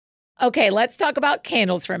Okay, let's talk about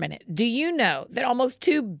candles for a minute. Do you know that almost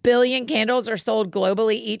 2 billion candles are sold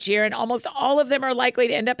globally each year, and almost all of them are likely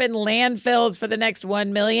to end up in landfills for the next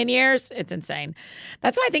 1 million years? It's insane.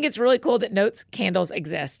 That's why I think it's really cool that Notes candles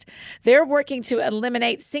exist. They're working to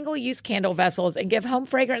eliminate single-use candle vessels and give home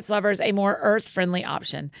fragrance lovers a more earth-friendly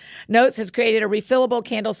option. Notes has created a refillable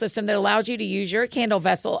candle system that allows you to use your candle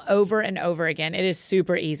vessel over and over again. It is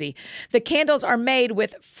super easy. The candles are made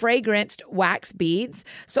with fragranced wax beads,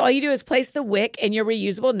 so all you do is place the wick in your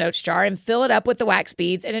reusable Notes jar and fill it up with the wax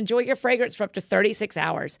beads and enjoy your fragrance for up to 36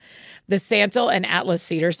 hours. The Santal and Atlas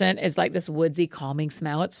cedar scent is like this woodsy, calming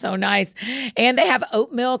smell. It's so nice. And they have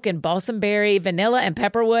oat milk and balsam berry, vanilla and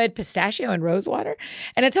pepperwood, pistachio and rosewater,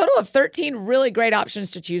 and a total of 13 really great options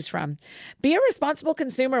to choose from. Be a responsible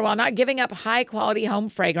consumer while not giving up high-quality home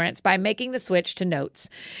fragrance by making the switch to Notes.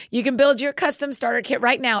 You can build your custom starter kit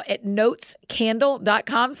right now at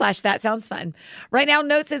notescandle.com/thatsoundsfun. Right now,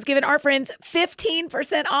 Notes is giving our friends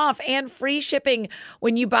 15% off and free shipping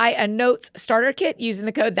when you buy a Notes starter kit using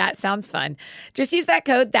the code ThatSoundsFun. Just use that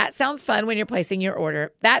code ThatSoundsFun when you're placing your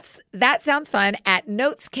order. That's That Sounds Fun at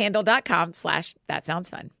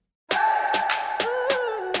notescandle.com/thatsoundsfun.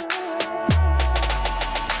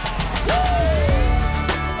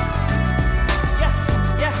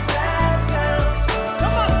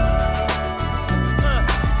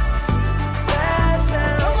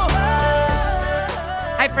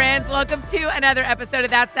 Hi, friends. Welcome to another episode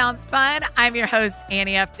of That Sounds Fun. I'm your host,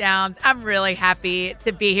 Annie F. Downs. I'm really happy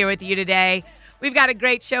to be here with you today. We've got a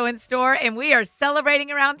great show in store, and we are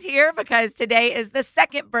celebrating around here because today is the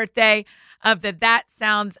second birthday of the That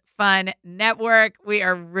Sounds Fun Network. We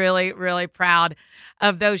are really, really proud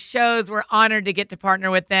of those shows. We're honored to get to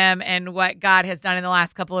partner with them and what God has done in the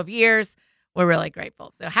last couple of years. We're really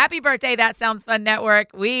grateful. So happy birthday, That Sounds Fun Network.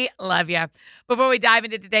 We love you. Before we dive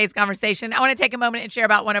into today's conversation, I want to take a moment and share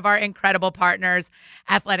about one of our incredible partners,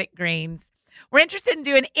 Athletic Greens. We're interested in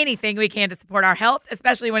doing anything we can to support our health,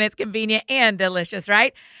 especially when it's convenient and delicious,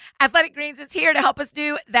 right? Athletic Greens is here to help us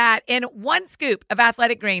do that. In one scoop of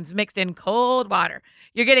Athletic Greens mixed in cold water,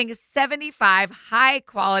 you're getting 75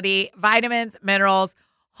 high-quality vitamins, minerals,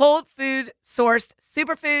 whole food sourced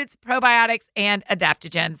superfoods, probiotics, and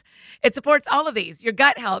adaptogens. It supports all of these: your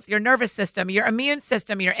gut health, your nervous system, your immune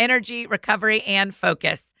system, your energy, recovery, and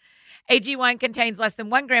focus. AG1 contains less than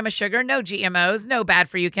 1 gram of sugar, no GMOs, no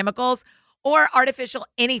bad-for-you chemicals, or artificial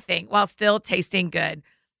anything while still tasting good.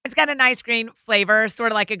 It's got a nice green flavor,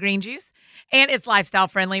 sort of like a green juice, and it's lifestyle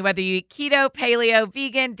friendly. Whether you eat keto, paleo,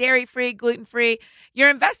 vegan, dairy-free, gluten-free, you're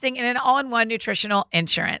investing in an all-in-one nutritional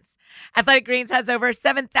insurance. Athletic Greens has over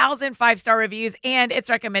 7,000 five-star reviews, and it's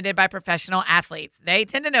recommended by professional athletes. They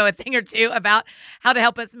tend to know a thing or two about how to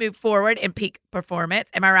help us move forward in peak performance.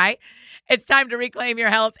 Am I right? It's time to reclaim your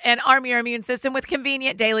health and arm your immune system with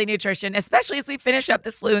convenient daily nutrition, especially as we finish up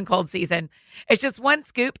this flu and cold season. It's just 1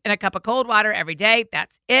 scoop in a cup of cold water every day.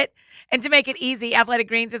 That's it. And to make it easy, Athletic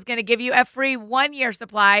Greens is going to give you a free 1-year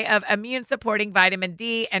supply of immune-supporting vitamin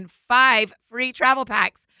D and 5 free travel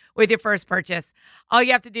packs with your first purchase. All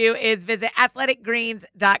you have to do is visit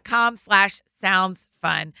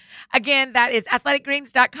athleticgreens.com/soundsfun. Again, that is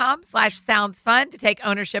athleticgreens.com/soundsfun to take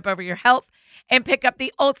ownership over your health and pick up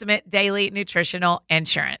the ultimate daily nutritional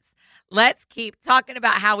insurance. Let's keep talking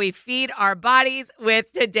about how we feed our bodies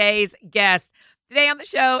with today's guest. Today on the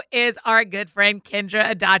show is our good friend,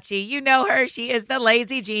 Kendra Adachi. You know her. She is the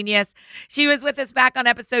Lazy Genius. She was with us back on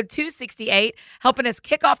episode 268, helping us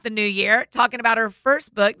kick off the new year, talking about her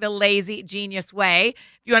first book, The Lazy Genius Way.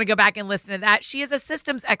 If you want to go back and listen to that, she is a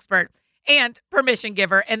systems expert and permission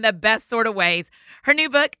giver in the best sort of ways. Her new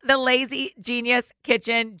book, The Lazy Genius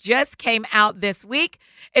Kitchen, just came out this week.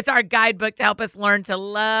 It's our guidebook to help us learn to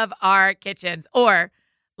love our kitchens, or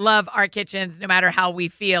love our kitchens no matter how we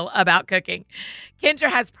feel about cooking. Kendra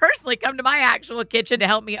has personally come to my actual kitchen to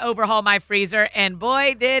help me overhaul my freezer, and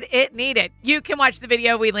boy, did it need it. You can watch the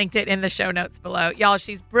video. We linked it in the show notes below. Y'all,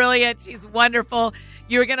 she's brilliant. She's wonderful.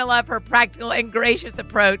 You're going to love her practical and gracious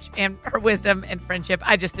approach and her wisdom and friendship.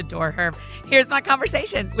 I just adore her. Here's my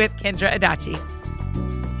conversation with Kendra Adachi.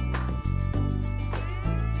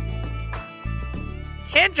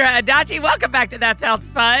 Kendra Adachi, welcome back to That Sounds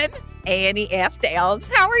Fun. Annie F. Downs.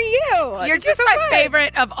 How are you? You're just my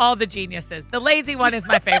favorite of all the geniuses. The lazy one is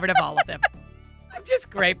my favorite of all of them. I'm just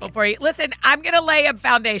grateful for you. Listen, I'm going to lay a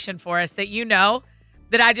foundation for us that you know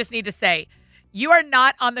that I just need to say. You are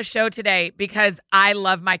not on the show today because I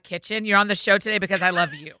love my kitchen. You're on the show today because I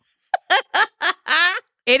love you.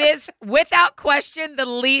 It is, without question, the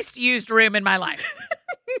least used room in my life.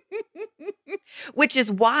 Which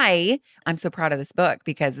is why I'm so proud of this book,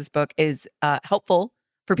 because this book is helpful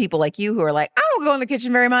for people like you who are like, I don't go in the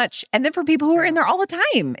kitchen very much. And then for people who are in there all the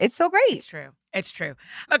time. It's so great. It's true. It's true.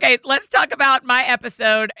 Okay, let's talk about my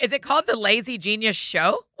episode. Is it called The Lazy Genius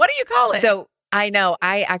Show? What do you call it? So I know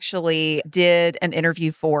I actually did an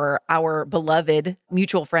interview for our beloved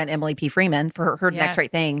mutual friend, Emily P. Freeman, for her Next Right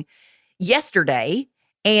Thing yesterday.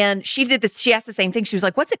 And she did this. She asked the same thing. She was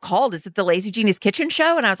like, what's it called? Is it The Lazy Genius Kitchen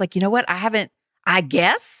Show? And I was like, you know what? I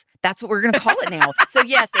guess that's what we're going to call it now. So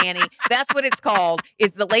yes, Annie, that's what it's called,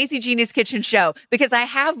 is The Lazy Genius Kitchen Show. Because I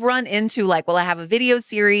have run into like, well, I have a video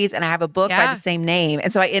series and I have a book by the same name.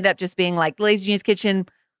 And so I end up just being like, Lazy Genius Kitchen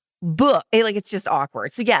book. Like, it's just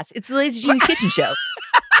awkward. So yes, it's The Lazy Genius Kitchen Show.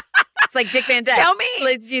 It's like Dick Van Dyke. Tell me,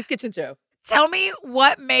 Lazy Genius Kitchen Show. Tell me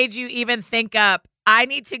what made you even think up, I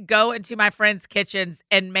need to go into my friends' kitchens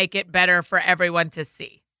and make it better for everyone to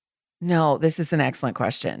see? No, this is an excellent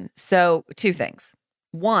question. So 2 things.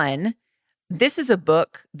 1, this is a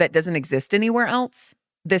book that doesn't exist anywhere else.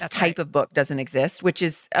 This type of book doesn't exist, which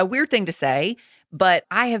is a weird thing to say, but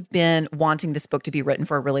I have been wanting this book to be written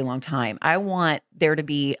for a really long time. I want there to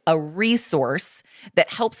be a resource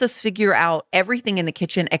that helps us figure out everything in the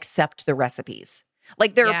kitchen except the recipes.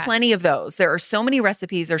 Like, there are plenty of those. There are so many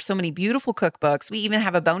recipes. There's so many beautiful cookbooks. We even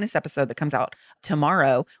have a bonus episode that comes out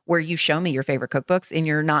tomorrow where you show me your favorite cookbooks in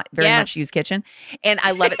your not very much used kitchen. And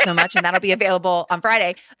I love it so much. And that'll be available on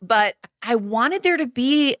Friday. But I wanted there to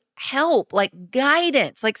be help, like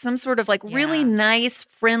guidance, like some sort of like really nice,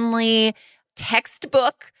 friendly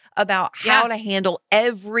textbook about how to handle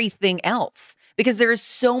everything else. Because there is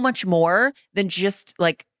so much more than just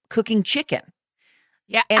like cooking chicken.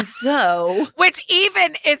 Yeah. And so, which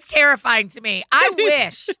even is terrifying to me. I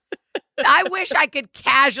wish I could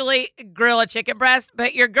casually grill a chicken breast,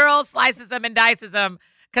 but your girl slices them and dices them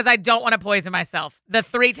because I don't want to poison myself the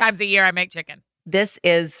 3 times a year I make chicken. This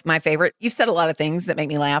is my favorite. You've said a lot of things that make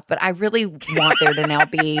me laugh, but I really want there to now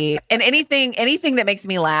be, and anything that makes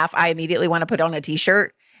me laugh, I immediately want to put on a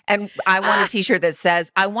t-shirt. And I want a t-shirt that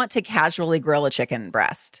says, I want to casually grill a chicken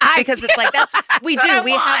breast. Because it's like, that's, we do.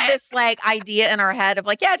 We have this like idea in our head of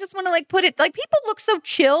like, I just want to like put it, like people look so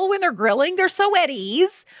chill when they're grilling. They're so at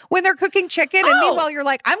ease when they're cooking chicken. And meanwhile, you're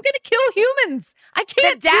like, I'm going to kill humans. I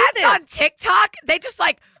can't do this. The dads on TikTok, they just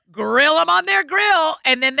like grill them on their grill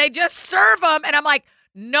and then they just serve them. And I'm like,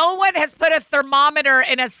 no one has put a thermometer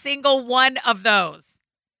in a single one of those.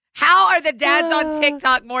 How are the dads on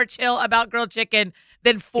TikTok more chill about grilled chicken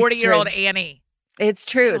than 40-year-old Annie? It's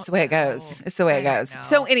true. It's the way it goes. It's the way it goes.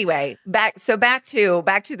 So anyway, back to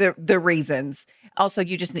the reasons. Also,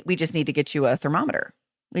 we just need to get you a thermometer.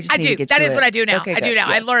 We just need to get that you is what I do now. Okay, I do now.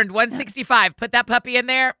 Yes. I learned 165. Put that puppy in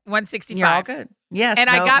there. 165. You're all good. Yes. And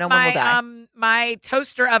I got my my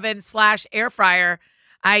toaster oven / air fryer.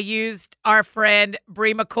 I used our friend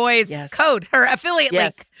Brie McCoy's code, her affiliate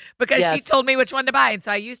link, because she told me which one to buy. And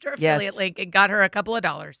so I used her affiliate link and got her a couple of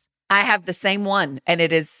dollars. I have the same one, and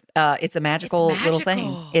it is it's a magical little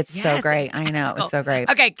thing. It's so great. I know. It's so great.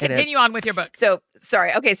 Okay, continue on with your book. So,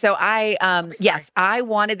 sorry. Okay, so I I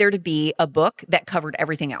wanted there to be a book that covered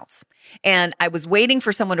everything else. And I was waiting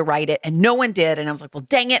for someone to write it, and no one did. And I was like, well,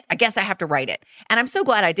 dang it, I guess I have to write it. And I'm so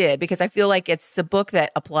glad I did, because I feel like it's a book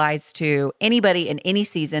that applies to anybody in any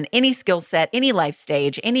season, any skill set, any life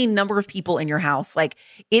stage, any number of people in your house. Like,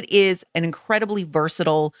 it is an incredibly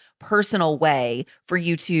versatile, personal way for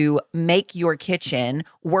you to make your kitchen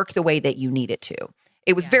work the way that you need it to.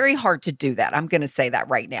 It was very hard to do that. I'm going to say that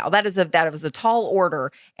right now. That was a tall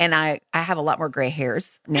order, and I have a lot more gray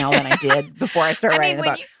hairs now than I did before I started writing the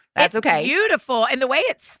book. That's okay. Beautiful. And the way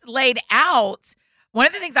it's laid out, one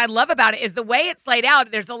of the things I love about it is the way it's laid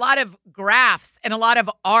out. There's a lot of graphs and a lot of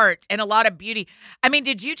art and a lot of beauty. I mean,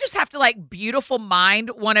 did you just have to like beautiful mind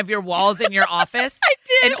one of your walls in your office? I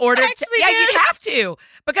did. In order to, you'd have to,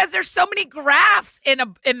 because there's so many graphs in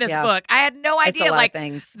this book. I had no idea. It's a lot like of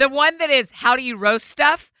things. The one that is, how do you roast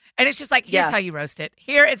stuff? And it's just like, here's how you roast it.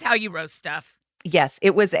 Here is how you roast stuff. Yes,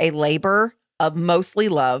 it was a labor of mostly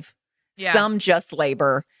love, some just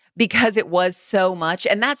labor, because it was so much.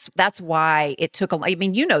 And that's why it took I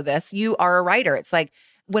mean, you know this, you are a writer. It's like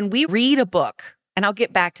when we read a book, and I'll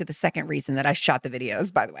get back to the second reason that I shot the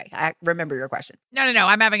videos, by the way. I remember your question. No,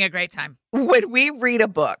 I'm having a great time. When we read a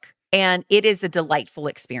book and it is a delightful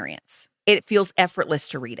experience, it feels effortless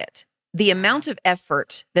to read it. The amount of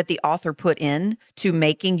effort that the author put in to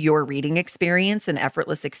making your reading experience an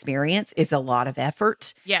effortless experience is a lot of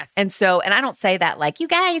effort. Yes. And I don't say that like, you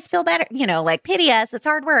guys feel better, like pity us, it's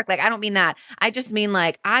hard work. Like, I don't mean that. I just mean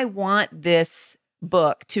like, I want this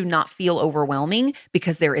book to not feel overwhelming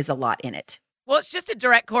because there is a lot in it. Well, it's just a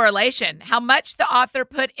direct correlation. How much the author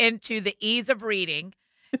put into the ease of reading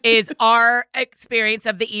is our experience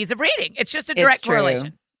of the ease of reading. It's just a direct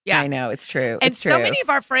correlation. Yeah. I know. It's true. And It's true. so many of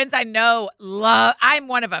our friends I know I'm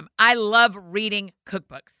one of them. I love reading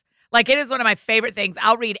cookbooks. Like, it is one of my favorite things.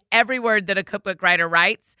 I'll read every word that a cookbook writer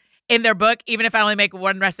writes in their book, even if I only make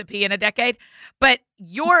one recipe in a decade. But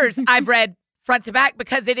yours, I've read front to back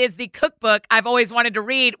because it is the cookbook I've always wanted to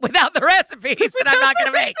read without the recipes that I'm not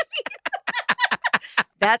going to make.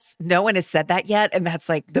 No one has said that yet. And that's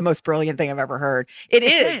like the most brilliant thing I've ever heard. It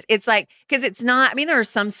is. It's like, because it's not, I mean, there are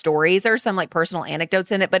some stories, there are some like personal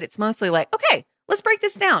anecdotes in it, but it's mostly like, okay, let's break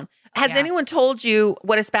this down. Has anyone told you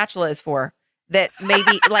what a spatula is for? That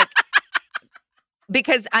maybe like,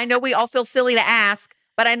 because I know we all feel silly to ask,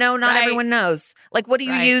 but I know not everyone knows. Like, what do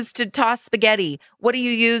you use to toss spaghetti? What do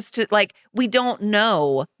you use to, like, we don't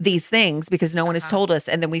know these things because no one has told us.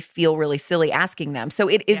 And then we feel really silly asking them. So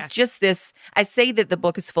it is just this, I say that the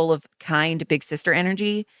book is full of kind big sister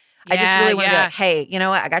energy. I just really want to be like, hey, you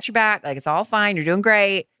know what? I got your back. Like, it's all fine. You're doing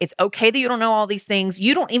great. It's okay that you don't know all these things.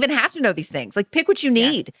 You don't even have to know these things. Like, pick what you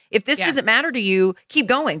need. If this doesn't matter to you, keep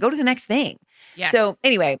going. Go to the next thing. So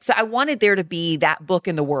anyway, so I wanted there to be that book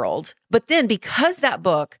in the world. But then because that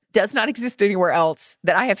book does not exist anywhere else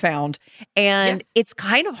that I have found, and it's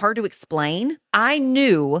kind of hard to explain, I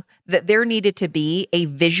knew that there needed to be a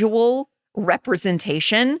visual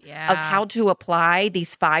representation of how to apply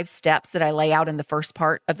these 5 steps that I lay out in the first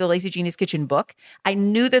part of the Lazy Genius Kitchen book. I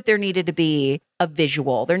knew that there needed to be a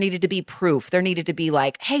visual. There needed to be proof. There needed to be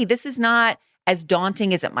like, hey, this is not as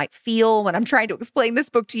daunting as it might feel when I'm trying to explain this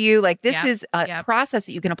book to you. Like, this is a process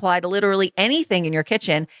that you can apply to literally anything in your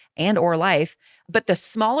kitchen and or life. But the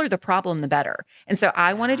smaller the problem, the better. And so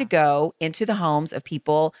I wanted to go into the homes of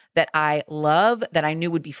people that I love, that I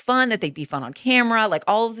knew would be fun, that they'd be fun on camera, like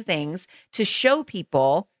all of the things to show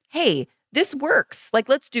people, hey, this works. Like,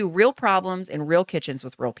 let's do real problems in real kitchens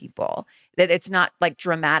with real people. That it's not like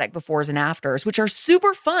dramatic befores and afters, which are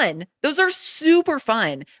super fun. Those are super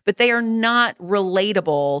fun, but they are not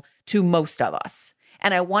relatable to most of us.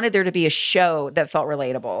 And I wanted there to be a show that felt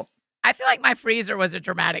relatable. I feel like my freezer was a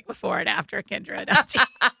dramatic before and after, Kendra.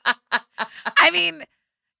 I mean,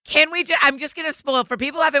 I'm just going to spoil for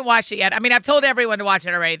people who haven't watched it yet. I mean, I've told everyone to watch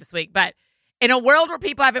it already this week, but in a world where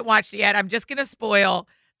people haven't watched it yet, I'm just going to spoil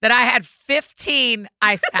that I had 15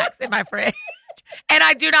 ice packs in my fridge, and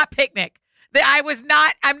I do not picnic. I'm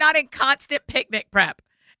not in constant picnic prep.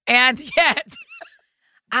 And yet,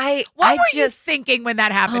 what were you thinking when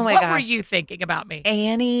that happened? What were you thinking about me?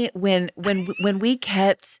 Annie, when we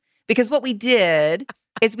kept, because what we did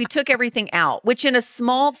is we took everything out, which in a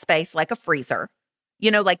small space like a freezer, you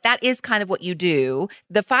know, like that is kind of what you do.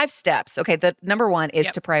 The 5 steps. Okay. The number 1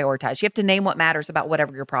 is to prioritize. You have to name what matters about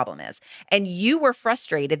whatever your problem is. And you were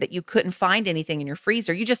frustrated that you couldn't find anything in your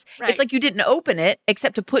freezer. You just, it's like you didn't open it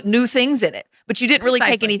except to put new things in it, but you didn't really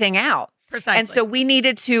take anything out. Precisely. And so we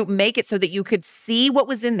needed to make it so that you could see what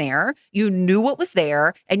was in there, you knew what was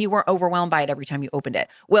there, and you weren't overwhelmed by it every time you opened it.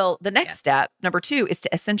 Well, the next step, number 2, is to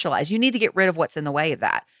essentialize. You need to get rid of what's in the way of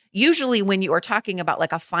that. Usually when you are talking about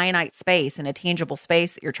like a finite space and a tangible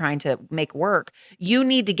space that you're trying to make work, you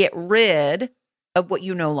need to get rid of what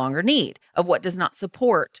you no longer need, of what does not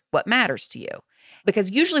support what matters to you.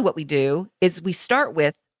 Because usually what we do is we start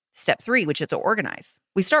with step 3, which is to organize.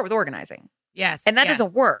 We start with organizing. Yes. And that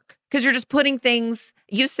doesn't work because you're just putting things,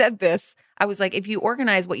 you said this. I was like, if you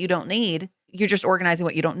organize what you don't need, you're just organizing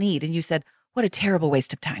what you don't need. And you said, what a terrible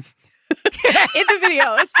waste of time. In the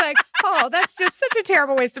video, it's like, oh, that's just such a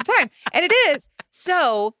terrible waste of time. And it is.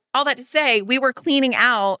 So all that to say, we were cleaning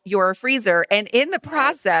out your freezer. And in the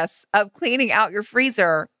process of cleaning out your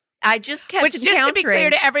freezer, I just kept Which, just to be clear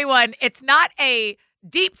to everyone, it's not a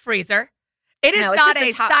deep freezer. It is not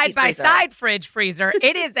a side-by-side fridge freezer.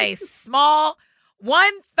 It is a small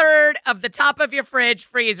 1/3 of the top of your fridge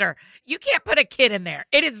freezer. You can't put a kid in there.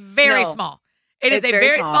 It is very small. It is a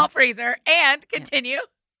very small freezer. And continue.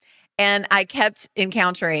 And I kept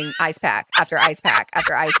encountering ice pack after ice pack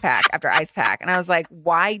after ice pack after ice pack. And I was like,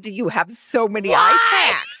 why do you have so many ice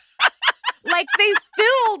packs? Like, they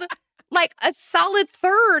filled like a solid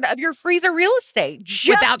 1/3 of your freezer real estate.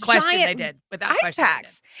 Without question, they did. Without ice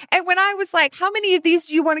packs. And when I was like, how many of these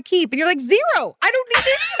do you want to keep? And you're like, 0. I don't need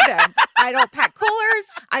any of them. I don't pack coolers.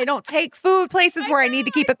 I don't take food places where I need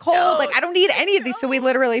to keep it cold. Like, I don't need any of these. So we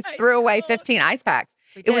literally threw away 15 ice packs.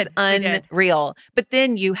 It was unreal. But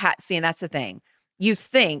then you had, see, and that's the thing. You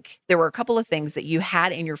think there were a couple of things that you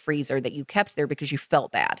had in your freezer that you kept there because you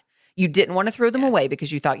felt bad. You didn't want to throw them away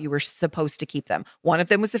because you thought you were supposed to keep them. One of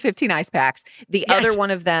them was the 15 ice packs. The other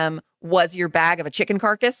one of them was your bag of a chicken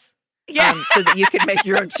carcass. So that you could make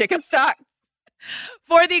your own chicken stock.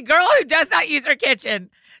 For the girl who does not use her kitchen,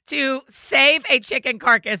 to save a chicken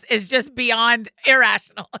carcass is just beyond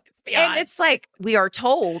irrational. It's And it's like, we are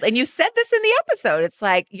told, and you said this in the episode, it's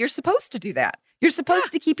like, you're supposed to do that. You're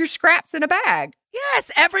supposed to keep your scraps in a bag.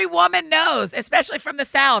 Yes, every woman knows, especially from the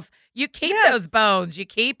South. You keep those bones. You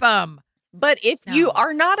keep them. But if you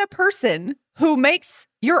are not a person who makes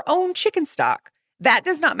your own chicken stock, that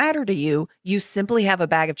does not matter to you. You simply have a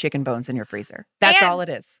bag of chicken bones in your freezer. That's all it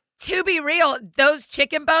is. To be real, those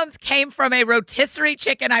chicken bones came from a rotisserie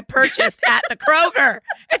chicken I purchased at the Kroger.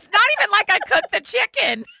 It's not even like I cooked the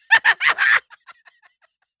chicken.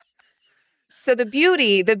 So the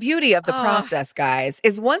beauty of the process, guys,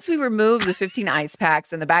 is once we remove the 15 ice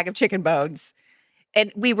packs and the bag of chicken bones,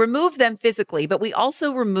 and we removed them physically, but we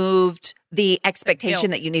also removed the expectation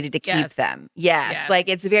that you needed to keep them. Yes. Like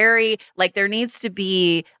it's very, like there needs to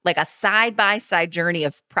be like a side-by-side journey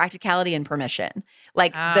of practicality and permission.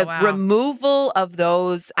 Like removal of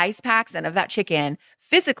those ice packs and of that chicken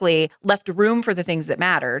physically left room for the things that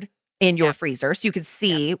mattered in your freezer so you could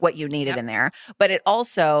see what you needed in there. But it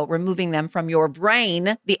also, removing them from your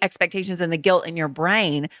brain, the expectations and the guilt in your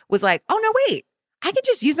brain was like, oh, no, wait. I can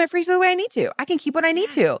just use my freezer the way I need to. I can keep what I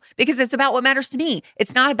need to because it's about what matters to me.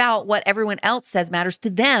 It's not about what everyone else says matters to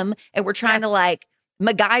them. And we're trying to like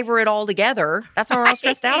MacGyver it all together. That's why we're all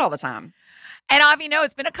stressed out all the time. And Avi,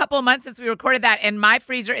 it's been a couple of months since we recorded that, and my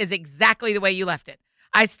freezer is exactly the way you left it.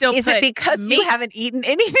 I still Is it because you haven't eaten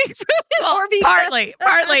anything from it? Well, partly.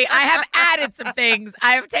 I have added some things.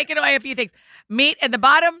 I have taken away a few things. Meat at the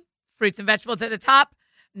bottom, fruits and vegetables at the top,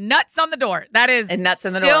 nuts on the door. That is and nuts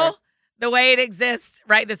in the still door. The way it exists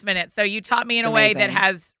right this minute. So you taught me in a way that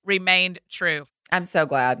has remained true. I'm so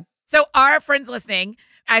glad. So our friends listening,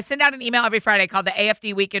 I send out an email every Friday called the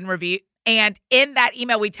AFD Weekend Review. And in that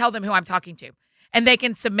email, we tell them who I'm talking to. And they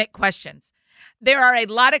can submit questions. There are a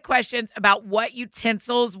lot of questions about what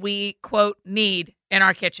utensils we, quote, need in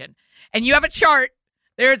our kitchen. And you have a chart.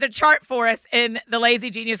 There's a chart for us in the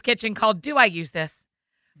Lazy Genius Kitchen called Do I Use This?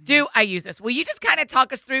 Do I use this? Will you just kind of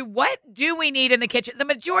talk us through what do we need in the kitchen? The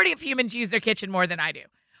majority of humans use their kitchen more than I do.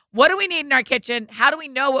 What do we need in our kitchen? How do we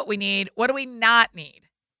know what we need? What do we not need?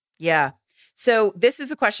 Yeah. So this is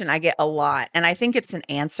a question I get a lot. And I think it's an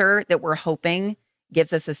answer that we're hoping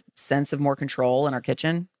gives us a sense of more control in our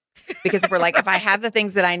kitchen. Because if we're like, if I have the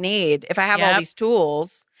things that I need, if I have all these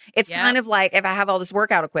tools, it's kind of like if I have all this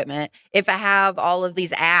workout equipment, if I have all of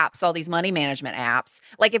these apps, all these money management apps,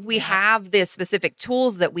 like if we have this specific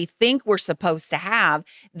tools that we think we're supposed to have,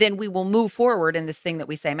 then we will move forward in this thing that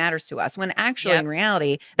we say matters to us. When actually in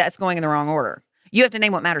reality, that's going in the wrong order. You have to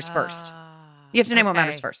name what matters first. You have to name what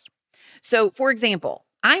matters first. So for example,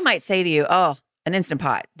 I might say to you, oh, an Instant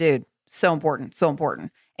Pot, dude, so important, so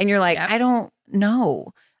important. And you're like, I don't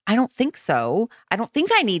know. I don't think so. I don't think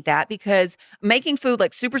I need that because making food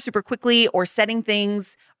like super, super quickly or setting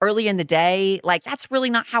things early in the day, like that's really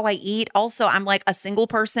not how I eat. Also, I'm like a single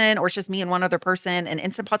person or it's just me and one other person and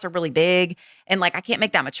Instant Pots are really big and like I can't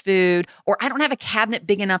make that much food or I don't have a cabinet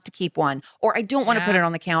big enough to keep one or I don't want to put it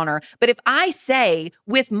on the counter. But if I say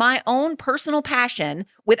with my own personal passion,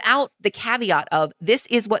 without the caveat of this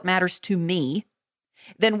is what matters to me,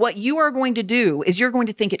 then what you are going to do is you're going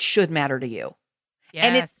to think it should matter to you. Yes,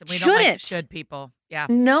 and it we shouldn't. Don't like should people. Yeah.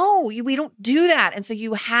 No, we don't do that. And so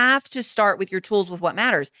you have to start with your tools with what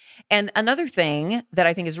matters. And another thing that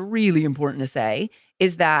I think is really important to say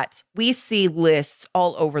is that we see lists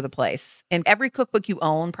all over the place. And every cookbook you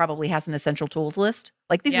own probably has an essential tools list.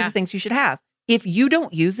 Like these are the things you should have. If you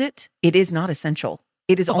don't use it, it is not essential.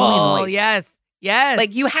 It is only noise. Oh, yes. Yes.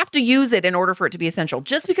 Like you have to use it in order for it to be essential.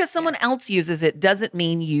 Just because someone else uses it doesn't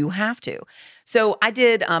mean you have to. So I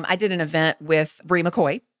did an event with Brie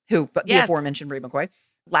McCoy, who the aforementioned Brie McCoy,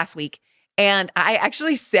 last week. And I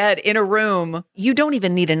actually said in a room, you don't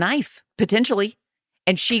even need a knife, potentially.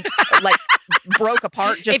 And she like broke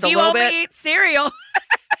apart just a little bit. If you only eat cereal.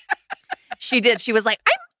 She did. She was like,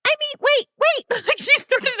 wait. Like she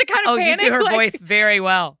started to kind of panic. You do her voice very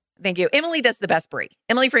well. Thank you. Emily does the best Brie.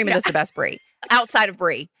 Emily Freeman does the best Brie outside of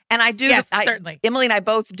Brie. And I do. Yes, certainly. Emily and I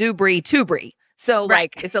both do Brie to Brie. So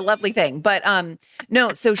like, it's a lovely thing. But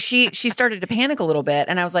no, so she started to panic a little bit.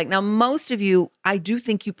 And I was like, now most of you, I do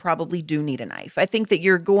think you probably do need a knife. I think that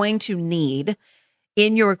you're going to need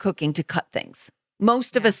in your cooking to cut things.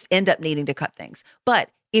 Most of us end up needing to cut things.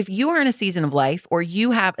 But if you are in a season of life or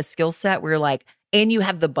you have a skill set where you're like, and you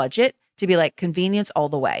have the budget to be like convenience all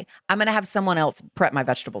the way, I'm going to have someone else prep my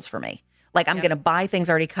vegetables for me. Like I'm going to buy things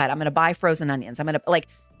already cut. I'm going to buy frozen onions. I'm going to like,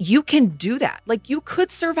 you can do that. Like you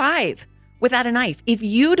could survive without a knife. If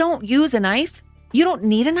you don't use a knife, you don't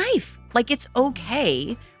need a knife. Like it's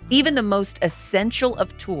okay. Even the most essential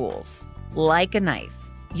of tools, like a knife,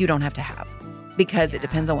 you don't have to have because it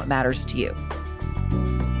depends on what matters to you.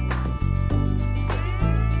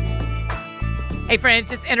 Hey, friends,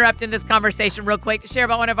 just interrupting this conversation real quick to share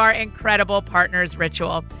about one of our incredible partners,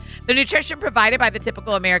 Ritual. The nutrition provided by the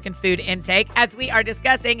typical American food intake, as we are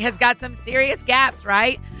discussing, has got some serious gaps,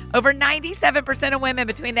 right? Over 97% of women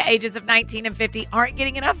between the ages of 19 and 50 aren't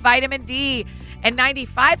getting enough vitamin D, and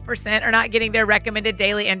 95% are not getting their recommended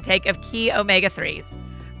daily intake of key omega-3s.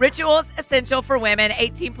 Ritual's Essential for Women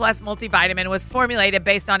 18 Plus multivitamin was formulated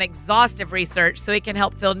based on exhaustive research so it can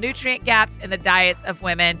help fill nutrient gaps in the diets of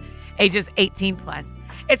women ages 18 plus.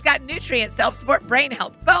 It's got nutrients to help support brain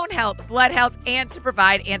health, bone health, blood health, and to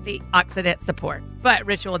provide antioxidant support. But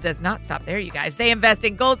Ritual does not stop there, you guys. They invest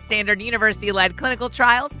in gold standard university-led clinical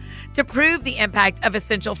trials to prove the impact of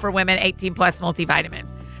Essential for Women 18 Plus multivitamin.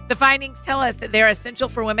 The findings tell us that their Essential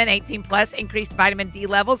for Women 18 Plus increased vitamin D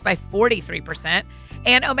levels by 43%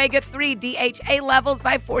 and omega-3 DHA levels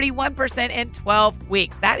by 41% in 12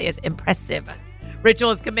 weeks. That is impressive.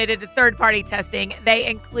 Ritual is committed to third-party testing. They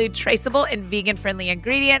include traceable and vegan-friendly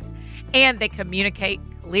ingredients, and they communicate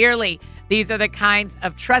clearly. These are the kinds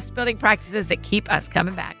of trust-building practices that keep us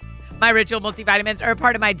coming back. My Ritual multivitamins are a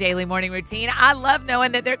part of my daily morning routine. I love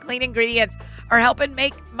knowing that their clean ingredients are helping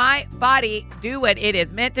make my body do what it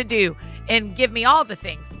is meant to do and give me all the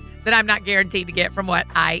things that I'm not guaranteed to get from what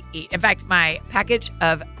I eat. In fact, my package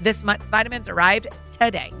of this month's vitamins arrived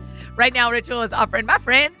today. Right now, Ritual is offering my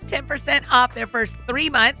friends 10% off their first 3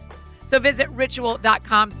 months. So visit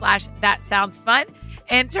ritual.com/thatsoundsfun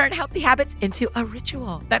and turn healthy habits into a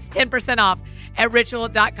ritual. That's 10% off at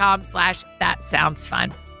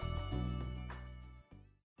ritual.com/thatsoundsfun.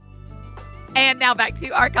 And now back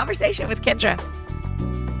to our conversation with Kendra.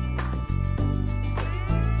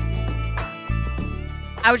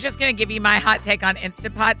 I was just going to give you my hot take on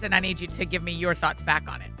Instant Pots, and I need you to give me your thoughts back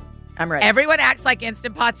on it. I'm ready. Everyone acts like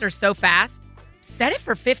Instant Pots are so fast. Set it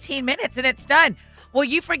for 15 minutes and it's done. Well,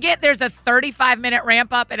 you forget there's a 35-minute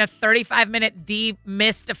ramp up and a 35-minute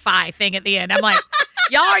demystify thing at the end. I'm like,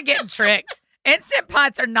 y'all are getting tricked. Instant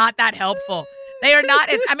Pots are not that helpful. They are not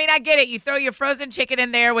I mean, I get it. You throw your frozen chicken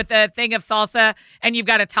in there with a thing of salsa and you've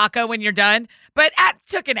got a taco when you're done. But it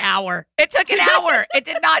took an hour. It took an hour. It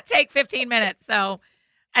did not take 15 minutes. So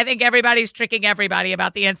I think everybody's tricking everybody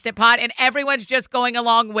about the Instant Pot, and everyone's just going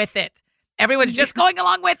along with it. Everyone's just going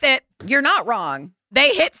along with it. You're not wrong.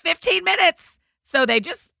 They hit 15 minutes, so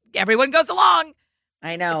everyone goes along.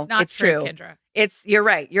 I know. It's not true, Kendra. You're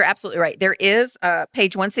right. You're absolutely right. There is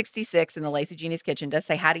page 166 in the Lazy Genius Kitchen does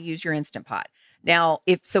say how to use your Instant Pot. Now,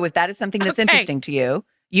 if that is something that's interesting to you,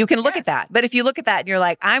 you can look at that. But if you look at that and you're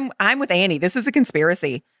like, I'm with Annie. This is a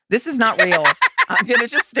conspiracy. This is not real. I'm going to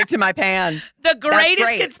just stick to my pan. The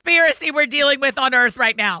greatest conspiracy we're dealing with on earth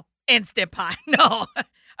right now. Instant Pot. No.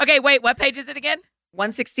 Okay, wait. What page is it again?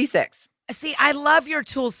 166. See, I love your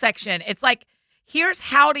tools section. It's like, here's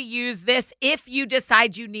how to use this if you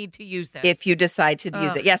decide you need to use this. If you decide to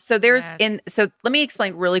use it. Yes. So so let me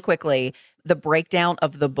explain really quickly the breakdown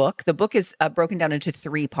of the book. The book is broken down into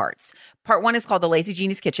 3 parts. Part 1 is called The Lazy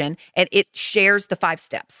Genius Kitchen, and it shares the 5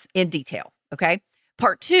 steps in detail. Okay.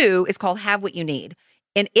 Part 2 is called Have What You Need,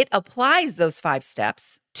 and it applies those 5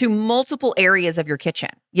 steps to multiple areas of your kitchen.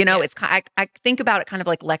 You know, it's I think about it kind of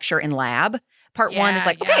like lecture and lab. Part 1 is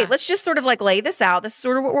like, okay, let's just sort of like lay this out. This is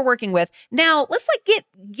sort of what we're working with. Now let's like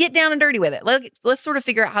get down and dirty with it. Let's sort of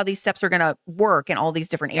figure out how these steps are going to work in all these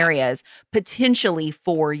different areas potentially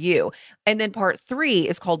for you. And then part 3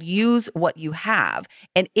 is called Use What You Have.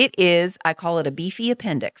 And it is, I call it a beefy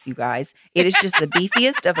appendix, you guys. It is just the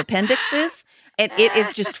beefiest of appendixes. And it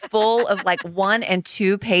is just full of like 1 and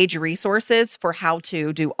 2 page resources for how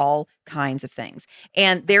to do all kinds of things.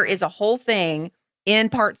 And there is a whole thing in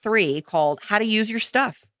part 3 called How to Use Your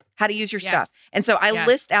Stuff. How to use your stuff. And so I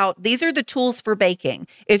list out, these are the tools for baking.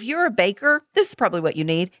 If you're a baker, this is probably what you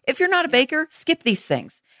need. If you're not a baker, skip these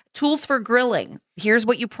things. Tools for grilling. Here's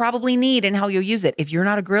what you probably need and how you'll use it. If you're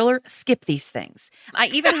not a griller, skip these things. I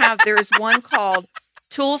even have, there is one called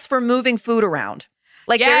Tools for Moving Food Around.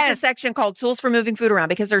 Like there's a section called Tools for Moving Food Around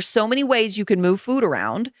because there's so many ways you can move food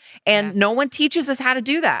around and no one teaches us how to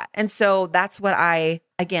do that. And so that's what I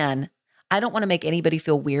don't want to make anybody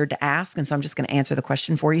feel weird to ask. And so I'm just going to answer the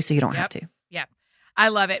question for you so you don't have to. Yep. I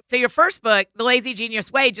love it. So your first book, The Lazy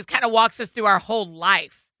Genius Way, just kind of walks us through our whole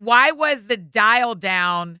life. Why was the dial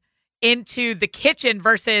down into the kitchen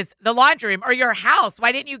versus the laundry room or your house?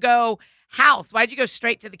 Why didn't you go house? Why'd you go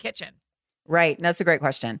straight to the kitchen? Right. That's a great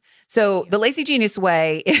question. So the Lazy Genius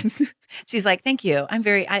Way is, she's like, thank you.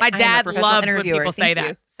 My dad loves when people say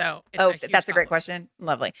that. So that's a great question.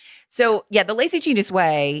 Lovely. So yeah, the Lazy Genius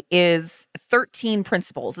Way is 13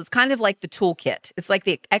 principles. It's kind of like the toolkit. It's like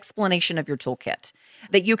the explanation of your toolkit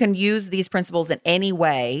that you can use these principles in any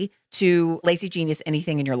way to lazy genius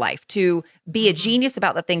anything in your life, to be a genius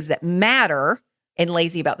about the things that matter and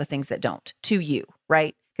lazy about the things that don't to you,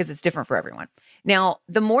 right? Because it's different for everyone. Now,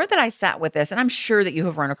 the more that I sat with this, and I'm sure that you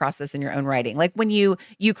have run across this in your own writing, like when you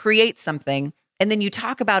create something and then you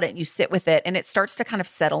talk about it and you sit with it and it starts to kind of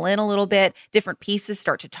settle in a little bit, different pieces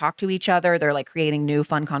start to talk to each other. They're like creating new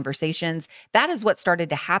fun conversations. That is what started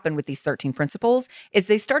to happen with these 13 principles is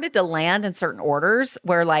they started to land in certain orders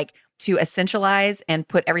where like to essentialize and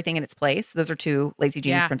put everything in its place. Those are two lazy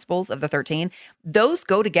genius principles of the 13. Those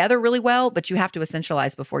go together really well, but you have to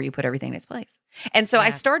essentialize before you put everything in its place. And so I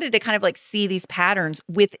started to kind of like see these patterns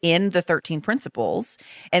within the 13 principles,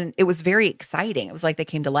 and it was very exciting. It was like they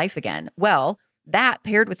came to life again. Well, that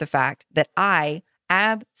paired with the fact that I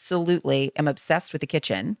absolutely am obsessed with the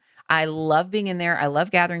kitchen. I love being in there. I love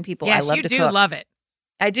gathering people. Yes, I love you to do cook. love it.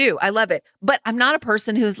 I do. I love it. But I'm not a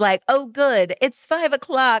person who's like, oh, good. It's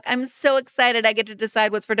 5:00. I'm so excited. I get to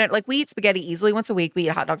decide what's for dinner. Like we eat spaghetti easily once a week. We eat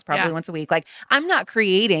hot dogs probably once a week. Like I'm not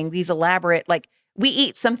creating these elaborate, like we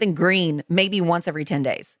eat something green maybe once every 10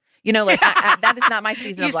 days. You know, like that is not my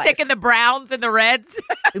season of life. You stick in the browns and the reds.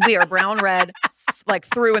 We are brown red, like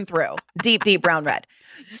through and through, deep, deep brown red.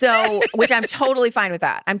 So, which I'm totally fine with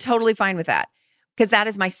that. I'm totally fine with that. Because that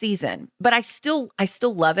is my season. But I still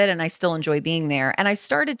love it and I still enjoy being there. And I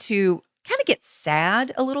started to kind of get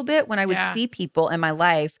sad a little bit when I would see people in my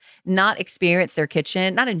life not experience their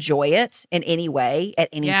kitchen, not enjoy it in any way at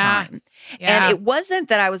any time. And it wasn't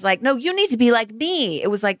that I was like, no, you need to be like me.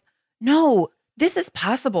 It was like, no, this is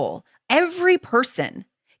possible. Every person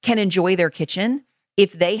can enjoy their kitchen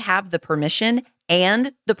if they have the permission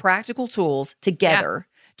and the practical tools together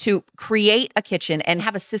to create a kitchen and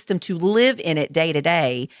have a system to live in it day to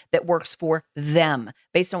day that works for them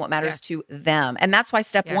based on what matters to them. And that's why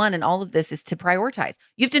step one in all of this is to prioritize.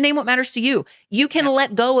 You have to name what matters to you. You can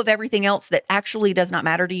let go of everything else that actually does not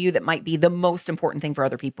matter to you that might be the most important thing for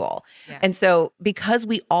other people. And so because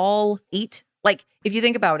we all eat, like if you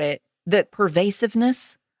think about it, the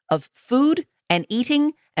pervasiveness of food and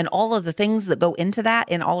eating and all of the things that go into that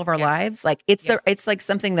in all of our lives, like it's it's like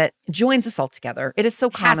something that joins us all together. It is so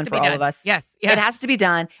common for all of us. Yes. It has to be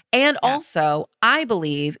done. And also, I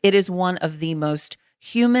believe it is one of the most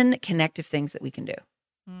human connective things that we can do.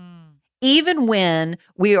 Even when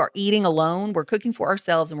we are eating alone, we're cooking for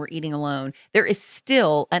ourselves and we're eating alone, there is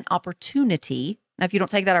still an opportunity. Now, if you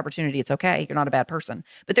don't take that opportunity, it's okay. You're not a bad person.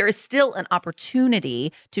 But there is still an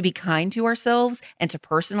opportunity to be kind to ourselves and to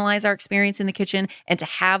personalize our experience in the kitchen and to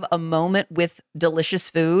have a moment with delicious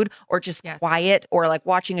food or just quiet or like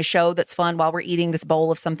watching a show that's fun while we're eating this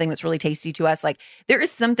bowl of something that's really tasty to us. Like there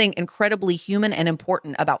is something incredibly human and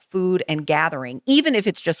important about food and gathering, even if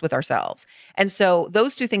it's just with ourselves. And so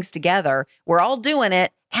those two things together, we're all doing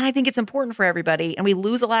it. And I think it's important for everybody. And we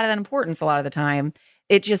lose a lot of that importance a lot of the time.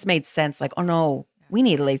 It just made sense. Like, oh no, we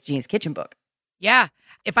need a Lazy Genius kitchen book. Yeah.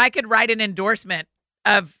 If I could write an endorsement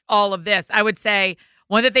of all of this, I would say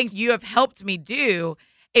one of the things you have helped me do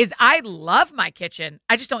is I love my kitchen.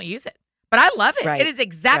 I just don't use it, but I love it. Right. It is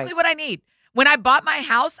exactly what I need. When I bought my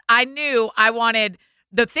house, I knew I wanted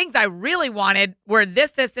the things I really wanted were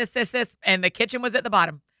this, and the kitchen was at the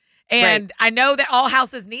bottom. And I know that all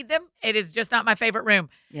houses need them. It is just not my favorite room.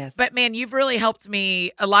 Yes. But man, you've really helped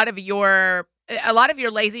me. A lot of your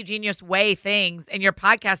Lazy Genius way things and your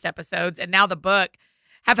podcast episodes and now the book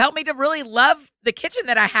have helped me to really love the kitchen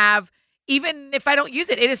that I have, even if I don't use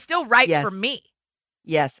it. It is still right for me.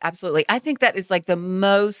 Yes, absolutely. I think that is like the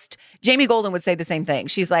most, Jamie Golden would say the same thing.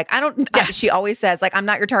 She's like, she always says like, I'm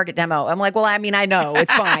not your target demo. I'm like, well, I mean, I know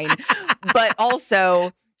it's fine. But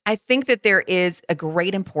also I think that there is a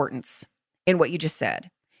great importance in what you just said,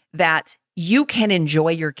 that you can enjoy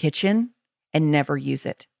your kitchen and never use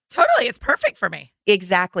it. Totally. It's perfect for me.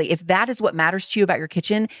 Exactly. If that is what matters to you about your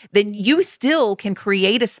kitchen, then you still can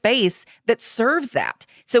create a space that serves that.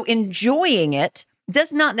 So enjoying it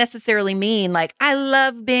does not necessarily mean like, I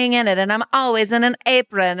love being in it and I'm always in an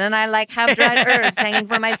apron and I like have dried herbs hanging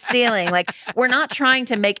from my ceiling. Like we're not trying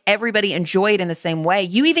to make everybody enjoy it in the same way.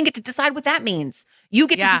 You even get to decide what that means. You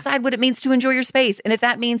get to decide what it means to enjoy your space. And if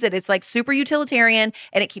that means that it's like super utilitarian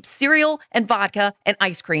and it keeps cereal and vodka and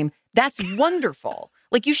ice cream, that's wonderful.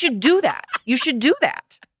 Like you should do that. You should do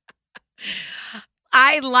that.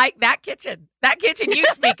 I like that kitchen. That kitchen you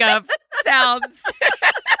speak of sounds.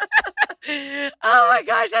 Oh my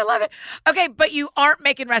gosh, I love it. Okay, but you aren't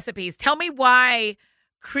making recipes. Tell me why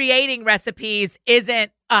creating recipes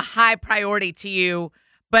isn't a high priority to you,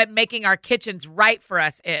 but making our kitchens right for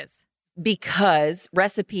us is. Because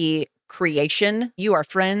recipe creation, you are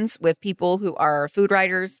friends with people who are food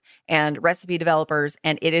writers and recipe developers,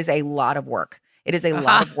 and it is a lot of work. It is a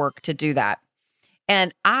lot of work to do that.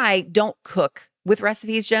 And I don't cook with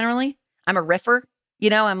recipes generally. I'm a riffer.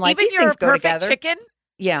 I'm like, Even these your things go perfect together. chicken?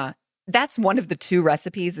 Yeah. That's one of the 2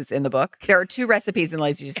 recipes that's in the book. There are 2 recipes in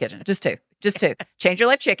Lazy Genius Kitchen. Just 2. Just 2. Change Your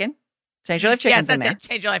Life Chicken. Change Your Life Chicken's Yes, in there. that's it.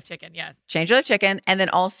 Change Your Life Chicken, yes. Change Your Life Chicken. And then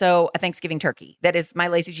also a Thanksgiving turkey. That is my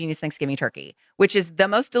Lazy Genius Thanksgiving turkey, which is the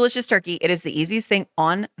most delicious turkey. It is the easiest thing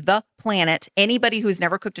on the planet. Anybody who's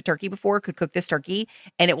never cooked a turkey before could cook this turkey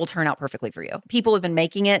and it will turn out perfectly for you. People have been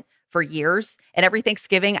making it for years. And every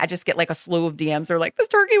Thanksgiving, I just get like a slew of DMs. They're like, this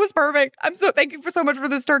turkey was perfect. Thank you for so much for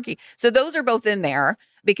this turkey. So those are both in there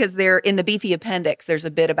because they're in the beefy appendix. There's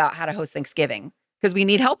a bit about how to host Thanksgiving because we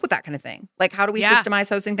need help with that kind of thing. Like, how do we systemize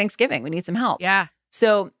hosting Thanksgiving? We need some help. Yeah.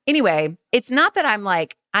 So anyway, it's not that I'm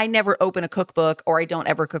like, I never open a cookbook or I don't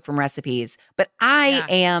ever cook from recipes, but I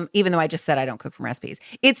am, even though I just said I don't cook from recipes,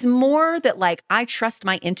 it's more that like I trust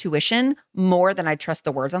my intuition more than I trust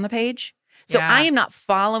the words on the page. So I am not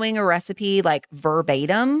following a recipe like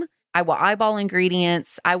verbatim. I will eyeball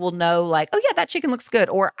ingredients. I will know like, oh yeah, that chicken looks good.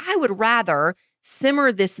 Or I would rather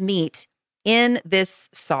simmer this meat in this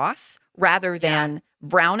sauce rather than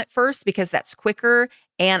brown it first because that's quicker.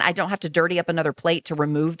 And I don't have to dirty up another plate to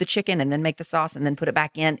remove the chicken and then make the sauce and then put it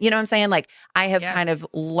back in. You know what I'm saying? Like I have kind of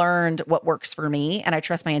learned what works for me and I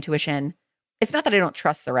trust my intuition. It's not that I don't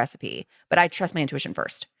trust the recipe, but I trust my intuition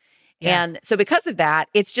first. Yes. And so because of that,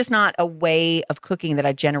 it's just not a way of cooking that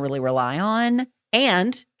I generally rely on.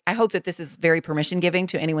 And I hope that this is very permission giving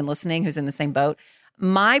to anyone listening who's in the same boat.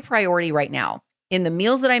 My priority right now in the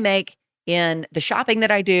meals that I make, in the shopping that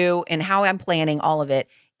I do, and how I'm planning all of it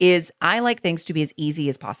is I like things to be as easy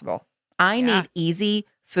as possible. I need easy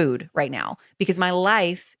food right now because my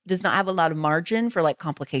life does not have a lot of margin for like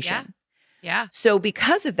complication. Yeah. So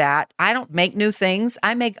because of that, I don't make new things.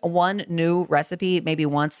 I make one new recipe maybe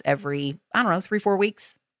once every, 3-4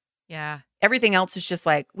 weeks. Yeah. Everything else is just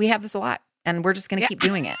like, we have this a lot and we're just going to keep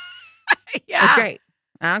doing it. Yeah. It's great.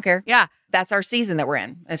 I don't care. Yeah. That's our season that we're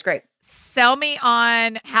in. It's great. Sell me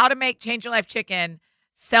on how to make Change Your Life chicken.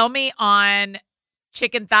 Sell me on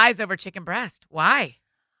chicken thighs over chicken breast. Why?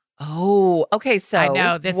 Oh, okay. So I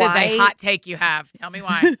know this is a hot take you have. Tell me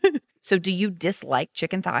why. So do you dislike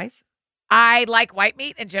chicken thighs? I like white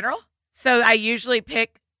meat in general. So I usually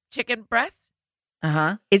pick chicken breast.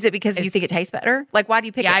 Uh-huh. Is it because you think it tastes better? Like, why do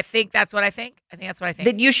you pick it? Yeah, I think that's what I think. That's what I think.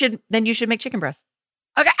 Then you should make chicken breast.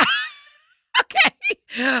 Okay.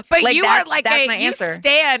 Okay. But like you are like that's my answer. You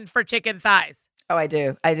stand for chicken thighs. Oh, I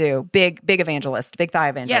do. Big evangelist, big thigh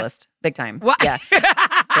evangelist, big time. What? Yeah.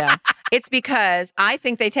 Yeah. It's because I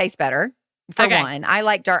think they taste better. For one,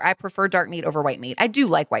 I prefer dark meat over white meat. I do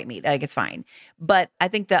like white meat. Like it's fine. But I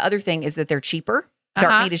think the other thing is that they're cheaper.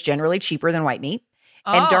 Dark meat is generally cheaper than white meat.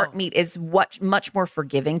 And dark meat is much more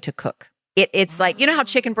forgiving to cook. It's like, you know how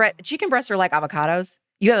chicken breasts are like avocados?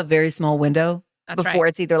 You have a very small window before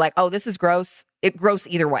it's either like, oh, this is gross. It's gross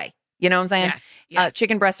either way. You know what I'm saying? Yes.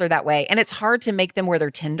 Chicken breasts are that way. And it's hard to make them where they're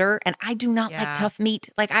tender. And I do not like tough meat.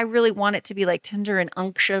 Like I really want it to be like tender and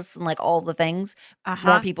unctuous and like all the things.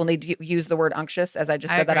 More people need to use the word unctuous as I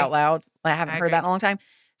just said that out loud. I haven't heard that in a long time.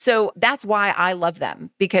 So that's why I love them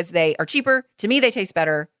because they are cheaper. To me, they taste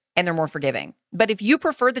better and they're more forgiving. But if you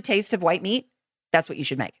prefer the taste of white meat, that's what you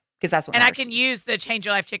should make because that's what And matters. I can use the Change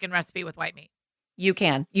Your Life chicken recipe with white meat. You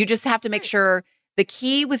can. You just have to make sure the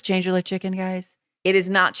key with Change Your Life chicken, guys, it is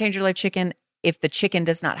not Change Your Life chicken if the chicken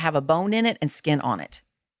does not have a bone in it and skin on it.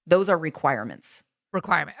 Those are requirements.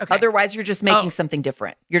 Okay. Otherwise, you're just making something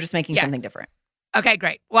different. You're just making something different. Okay,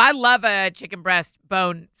 great. Well, I love a chicken breast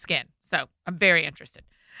bone skin, so I'm very interested.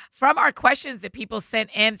 From our questions that people sent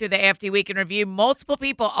in through the AFD Week in Review, multiple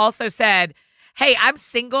people also said, hey, I'm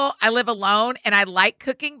single, I live alone, and I like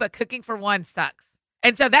cooking, but cooking for one sucks.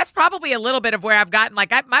 And so that's probably a little bit of where I've gotten,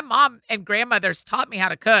 like my mom and grandmothers taught me how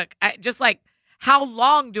to cook. Just like, how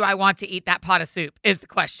long do I want to eat that pot of soup is the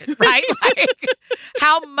question, right? Like,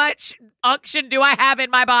 how much unction do I have in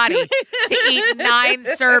my body to eat 9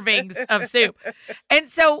 servings of soup? And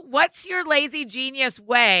so what's your lazy genius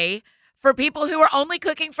way for people who are only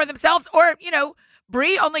cooking for themselves? Or,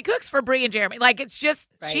 Bree only cooks for Bree and Jeremy. Like, it's just,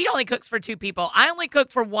 she only cooks for 2 people. I only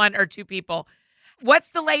cook for 1 or 2 people. What's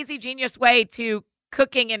the lazy genius way to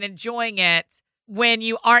cooking and enjoying it when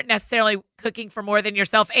you aren't necessarily cooking for more than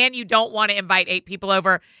yourself and you don't want to invite 8 people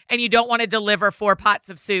over and you don't want to deliver 4 pots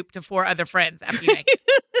of soup to 4 other friends after you make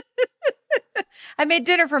it? I made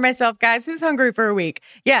dinner for myself, guys. Who's hungry for a week?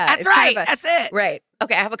 Yeah. That's right. That's it. Right.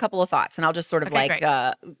 Okay. I have a couple of thoughts and I'll just sort of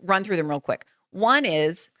run through them real quick. One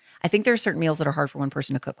is I think there are certain meals that are hard for one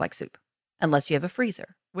person to cook like soup unless you have a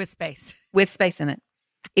freezer. With space. With space in it.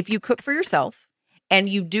 If you cook for yourself and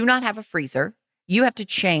you do not have a freezer, you have to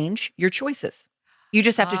change your choices. You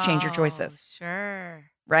just have to change your choices. Sure.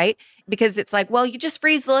 Right? Because it's like, well, you just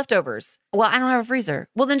freeze the leftovers. Well, I don't have a freezer.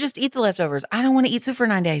 Well, then just eat the leftovers. I don't want to eat soup for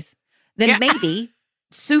 9 days. Then maybe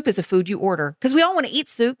soup is a food you order because we all want to eat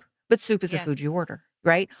soup, but soup is a food you order,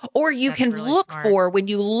 right? Or you can really look for, when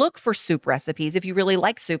you look for soup recipes, if you really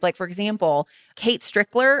like soup, like for example, Kate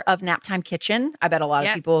Strickler of Naptime Kitchen. I bet a lot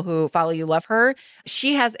of people who follow you love her.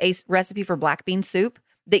 She has a recipe for black bean soup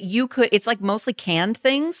that you could, it's like mostly canned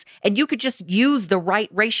things, and you could just use the right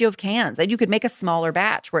ratio of cans, and you could make a smaller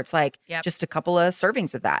batch where it's like just a couple of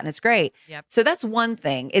servings of that, and it's great. So that's one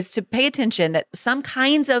thing, is to pay attention that some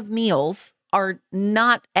kinds of meals are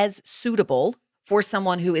not as suitable for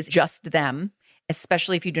someone who is just them,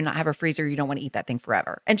 especially if you do not have a freezer, you don't want to eat that thing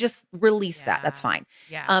forever, and just release that. That's fine.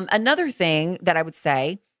 Another thing that I would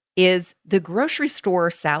say is the grocery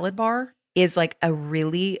store salad bar is like a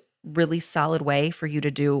really solid way for you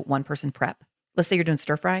to do one-person prep. Let's say you're doing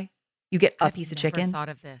stir fry. You get a piece of chicken. Thought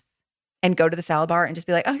of this. And go to the salad bar and just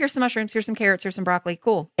be like, oh, here's some mushrooms, here's some carrots, here's some broccoli.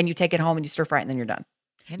 Cool. And you take it home and you stir fry it and then you're done.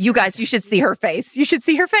 You guys, you should see her face. You should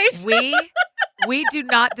see her face. We do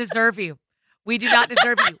not deserve you. We do not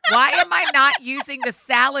deserve you. Why am I not using the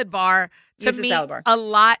salad bar to meet a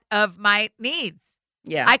lot of my needs?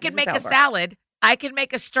 Yeah. I could make a salad. I could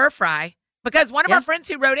make a stir fry. Because one of our friends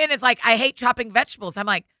who wrote in is like, I hate chopping vegetables. I'm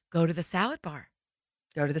like, go to the salad bar.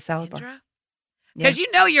 Go to the salad bar. Because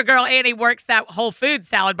you know your girl Annie works that Whole Foods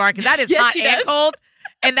salad bar because that is hot and cold.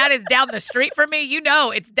 And that is down the street from me. You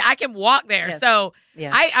know, I can walk there. So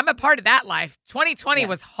I'm a part of that life. 2020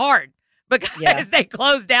 was hard because they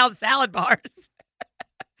closed down salad bars.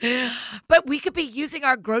 But we could be using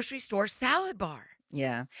our grocery store salad bar.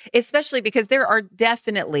 Yeah, especially because there are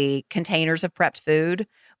definitely containers of prepped food.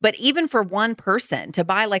 But even for one person to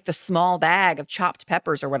buy like the small bag of chopped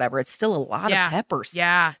peppers or whatever, it's still a lot of peppers.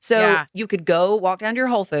 Yeah. So you could go walk down to your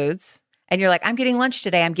Whole Foods and you're like, I'm getting lunch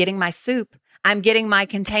today. I'm getting my soup. I'm getting my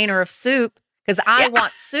container of soup because I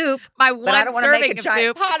want soup. My one but I don't want to make a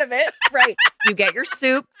giant soup. pot of it. Right. You get your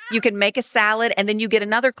soup. You can make a salad, and then you get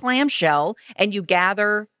another clamshell and you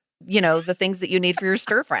gather, the things that you need for your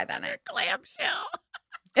stir fry that night. Clamshell.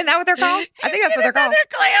 Isn't that what they're called? I think that's what they're called.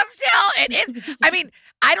 Clamshell. It is. I mean,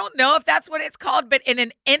 I don't know if that's what it's called, but in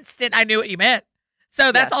an instant, I knew what you meant.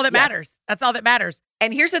 So that's all that matters. That's all that matters.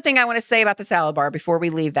 And here's the thing I want to say about the salad bar before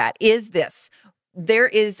we leave that is this. There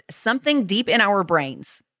is something deep in our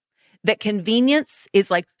brains that convenience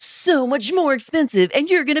is like so much more expensive, and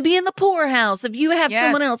you're going to be in the poorhouse if you have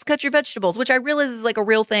someone else cut your vegetables, which I realize is like a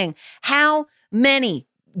real thing. How many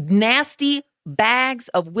nasty bags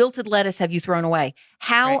of wilted lettuce have you thrown away?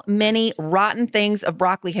 How many rotten things of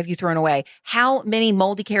broccoli have you thrown away? How many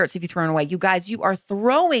moldy carrots have you thrown away? You guys, you are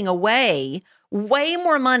throwing away way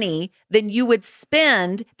more money than you would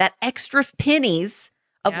spend that extra pennies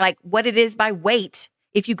of like what it is by weight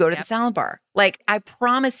if you go to the salad bar. Like, I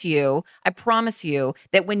promise you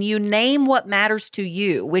that when you name what matters to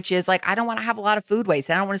you, which is like, I don't want to have a lot of food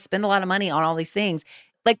waste, I don't want to spend a lot of money on all these things.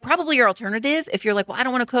 Like, probably your alternative, if you're like, well, I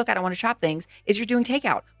don't want to cook, I don't want to chop things, is you're doing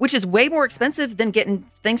takeout, which is way more expensive than getting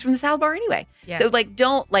things from the salad bar anyway. Yes. So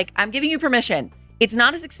I'm giving you permission. It's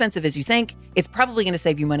not as expensive as you think. It's probably going to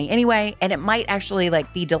save you money anyway. And it might actually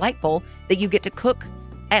be delightful that you get to cook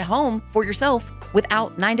at home for yourself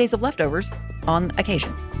without 9 days of leftovers on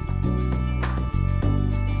occasion.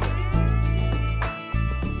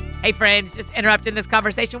 Hey friends, just interrupting this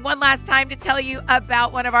conversation one last time to tell you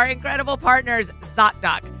about one of our incredible partners,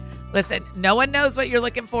 ZocDoc. Listen, no one knows what you're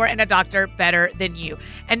looking for in a doctor better than you.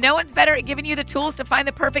 And no one's better at giving you the tools to find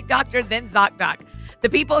the perfect doctor than ZocDoc. The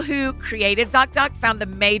people who created ZocDoc found the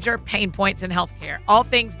major pain points in healthcare, all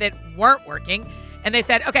things that weren't working. And they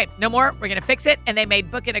said, okay, no more, we're going to fix it. And they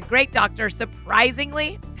made booking a great doctor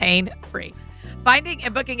surprisingly pain-free. Finding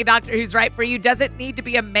and booking a doctor who's right for you doesn't need to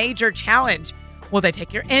be a major challenge. Will they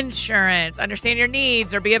take your insurance, understand your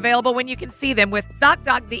needs, or be available when you can see them? With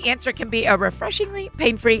ZocDoc, the answer can be a refreshingly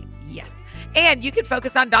pain-free yes. And you can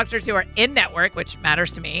focus on doctors who are in-network, which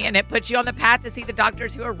matters to me, and it puts you on the path to see the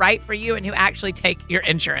doctors who are right for you and who actually take your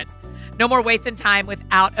insurance. No more wasting time with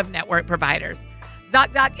out-of-network providers.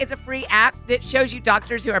 ZocDoc is a free app that shows you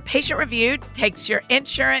doctors who are patient-reviewed, takes your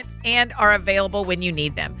insurance, and are available when you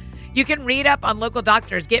need them. You can read up on local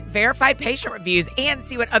doctors, get verified patient reviews, and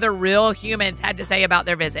see what other real humans had to say about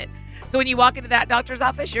their visit. So when you walk into that doctor's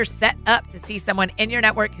office, you're set up to see someone in your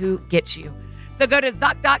network who gets you. So go to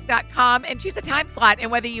ZocDoc.com and choose a time slot and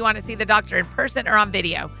whether you want to see the doctor in person or on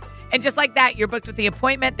video. And just like that, you're booked with the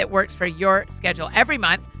appointment that works for your schedule. Every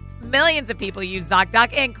month, millions of people use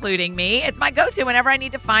ZocDoc, including me. It's my go-to whenever I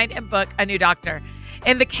need to find and book a new doctor.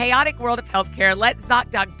 In the chaotic world of healthcare, let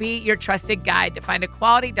ZocDoc be your trusted guide to find a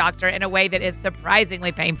quality doctor in a way that is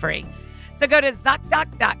surprisingly pain-free. So go to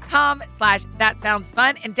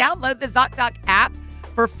ZocDoc.com/thatsoundsfun and download the ZocDoc app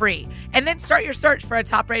for free. And then start your search for a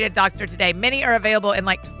top-rated doctor today. Many are available in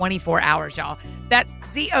like 24 hours, y'all. That's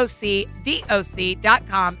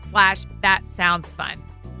ZocDoc.com/thatsoundsfun.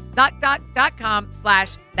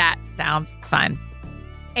 ZocDoc.com/thatsoundsfun.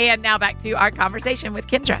 And now back to our conversation with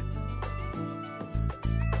Kendra.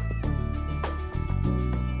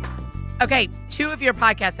 Okay, 2 of your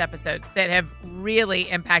podcast episodes that have really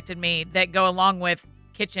impacted me that go along with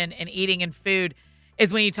kitchen and eating and food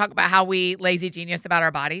is when you talk about how we lazy genius about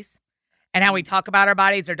our bodies and how we talk about our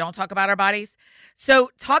bodies or don't talk about our bodies.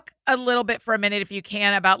 So talk a little bit for a minute, if you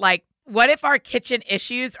can, about like, what if our kitchen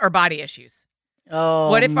issues are body issues? Oh,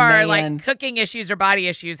 what if our man. like cooking issues are body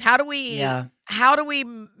issues? How do we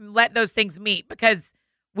let those things meet? Because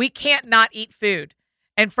we can't not eat food.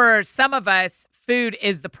 And for some of us, food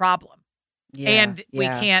is the problem. And we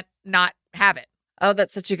can't not have it. Oh,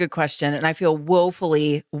 that's such a good question. And I feel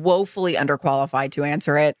woefully underqualified to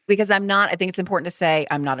answer it because I think it's important to say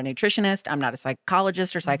I'm not a nutritionist. I'm not a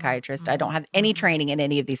psychologist or psychiatrist. I don't have any training in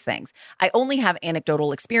any of these things. I only have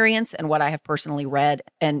anecdotal experience and what I have personally read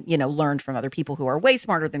and, learned from other people who are way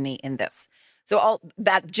smarter than me in this. So all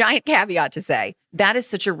that giant caveat to say that is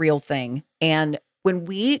such a real thing. And when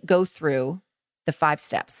we go through the 5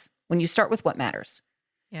 steps, when you start with what matters.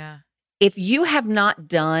 Yeah. If you have not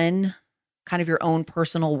done kind of your own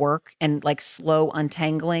personal work and like slow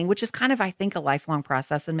untangling, which is kind of, I think, a lifelong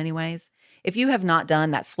process in many ways. If you have not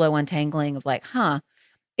done that slow untangling of like,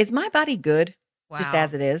 is my body good just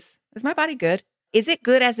as it is? Is my body good? Is it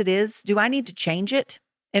good as it is? Do I need to change it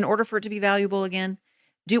in order for it to be valuable again?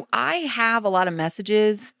 Do I have a lot of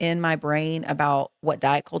messages in my brain about what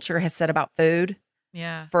diet culture has said about food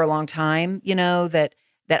for a long time,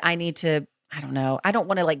 that I need to, I don't know. I don't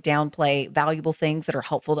want to like downplay valuable things that are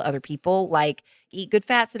helpful to other people, like eat good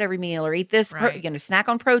fats at every meal or eat this, snack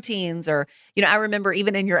on proteins. Or, I remember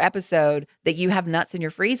even in your episode that you have nuts in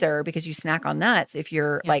your freezer because you snack on nuts if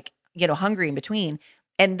you're hungry in between.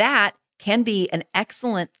 And that can be an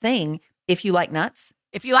excellent thing if you like nuts.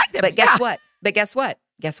 If you like them. But guess what?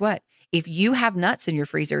 Guess what? If you have nuts in your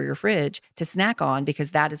freezer or your fridge to snack on,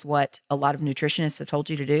 because that is what a lot of nutritionists have told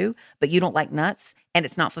you to do, but you don't like nuts and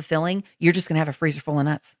it's not fulfilling, you're just going to have a freezer full of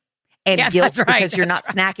nuts and guilt because you're not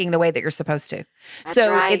snacking the way that you're supposed to.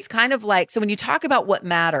 It's kind of like, so when you talk about what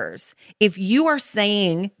matters, if you are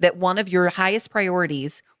saying that one of your highest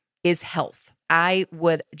priorities is health, I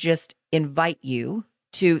would just invite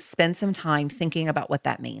to spend some time thinking about what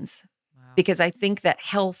that means. Wow. Because I think that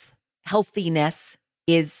healthiness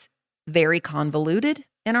is very convoluted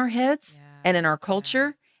in our heads and in our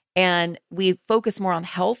culture. And we focus more on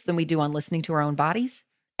health than we do on listening to our own bodies.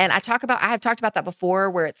 And I have talked about that before,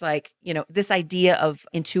 where it's like, this idea of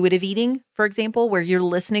intuitive eating, for example, where you're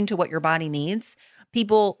listening to what your body needs.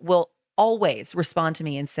 People will always respond to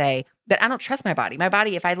me and say, but I don't trust my body. My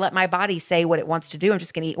body, if I let my body say what it wants to do, I'm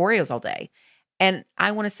just going to eat Oreos all day. And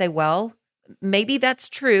I want to say, well, maybe that's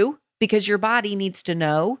true because your body needs to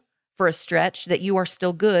know for a stretch that you are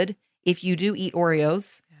still good if you do eat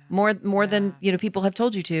Oreos more than, people have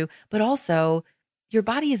told you to, but also your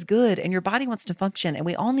body is good and your body wants to function and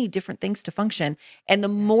we all need different things to function. And the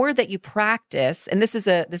more that you practice, and this is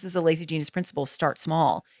a Lazy Genius principle, start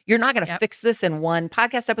small. You're not going to fix this in one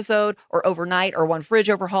podcast episode or overnight or one fridge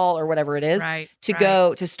overhaul or whatever it is.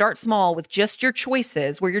 To start small with just your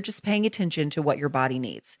choices where you're just paying attention to what your body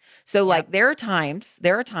needs. So like there are times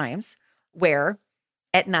where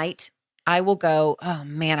at night I will go, oh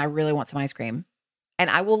man, I really want some ice cream. And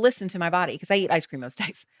I will listen to my body because I eat ice cream most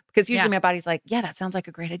days. Because usually my body's like, yeah, that sounds like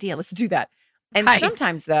a great idea. Let's do that. And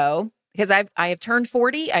sometimes though, because I have turned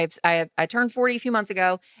 40, I turned 40 a few months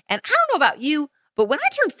ago. And I don't know about you, but when I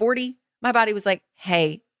turned 40, my body was like,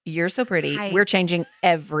 hey, you're so pretty. We're changing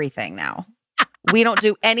everything now. We don't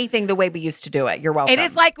do anything the way we used to do it. You're welcome. It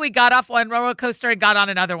is like we got off one roller coaster and got on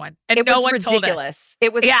another one. And no one told us.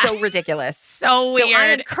 It was so ridiculous. So weird. So I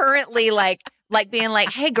am currently like being like,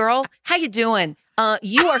 hey girl, how you doing?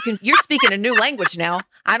 You're speaking a new language now.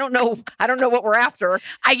 I don't know what we're after.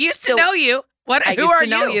 I used to know you. Who are you? I used to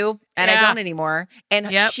know you, and I don't anymore.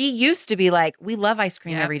 And she used to be like, we love ice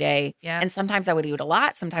cream every day. And sometimes I would eat a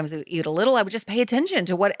lot. Sometimes I would eat a little. I would just pay attention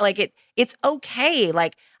to what, it's okay.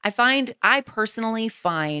 Like I personally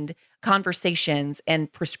find conversations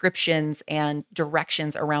and prescriptions and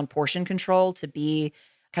directions around portion control to be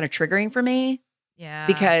kind of triggering for me. Yeah.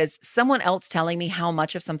 Because someone else telling me how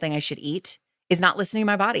much of something I should eat is not listening to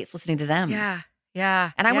my body. It's listening to them. Yeah.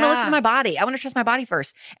 Yeah. And I want to listen to my body. I want to trust my body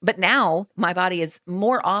first. But now my body is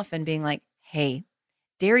more often being like, hey,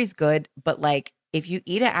 dairy's good, but like if you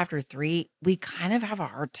eat it after 3, we kind of have a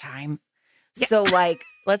hard time. Yeah. So like,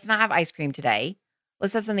 let's not have ice cream today.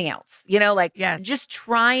 Let's have something else. You know, like Yes. just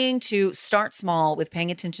trying to start small with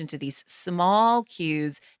paying attention to these small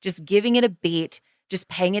cues, just giving it a beat, just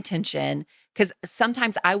paying attention. Because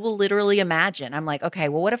sometimes I will literally imagine, I'm like, okay,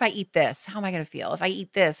 well, what if I eat this? How am I going to feel? If I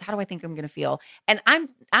eat this, how do I think I'm going to feel? And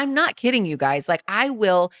I'm not kidding you guys. Like I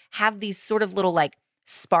will have these sort of little like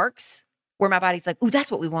sparks where my body's like, ooh,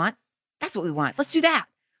 that's what we want. That's what we want. Let's do that.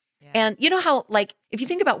 Yeah. And you know how, like, if you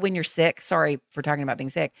think about when you're sick, sorry for talking about being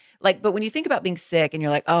sick, like, but when you think about being sick and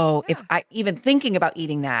you're like, oh, if I even thinking about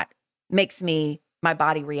eating that makes my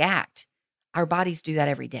body react, our bodies do that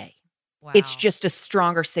every day. Wow. It's just a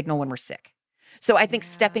stronger signal when we're sick. So I think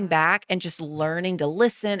stepping back and just learning to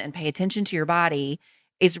listen and pay attention to your body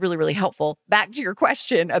is really, really helpful. Back to your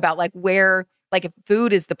question about like where, like if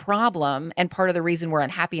food is the problem and part of the reason we're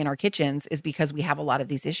unhappy in our kitchens is because we have a lot of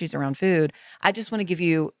these issues around food. I just want to give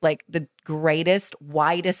you like the greatest,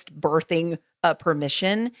 widest birthing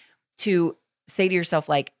permission to say to yourself,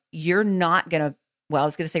 like, you're not going to, well, I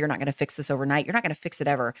was going to say you're not going to fix this overnight. You're not going to fix it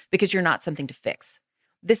ever because you're not something to fix.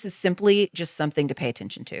 This is simply just something to pay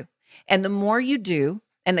attention to. And the more you do,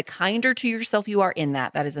 and the kinder to yourself you are in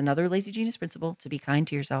that is another Lazy Genius principle, to be kind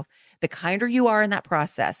to yourself. The kinder you are in that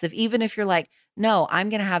process, even if you're like, no, I'm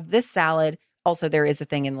going to have this salad. Also, there is a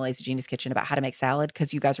thing in the Lazy Genius kitchen about how to make salad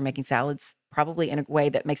because you guys are making salads probably in a way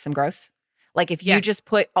that makes them gross. Like if you just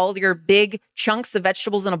put all your big chunks of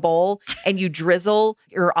vegetables in a bowl and you drizzle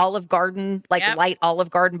your Olive Garden, like light Olive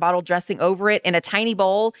Garden bottle dressing over it in a tiny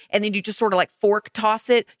bowl, and then you just sort of like fork toss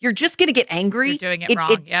it, you're just going to get angry. You're doing it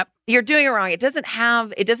wrong. You're doing it wrong. It doesn't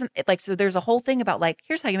like, so there's a whole thing about like,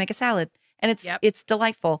 here's how you make a salad. And it's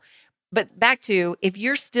delightful. But back to, if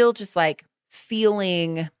you're still just like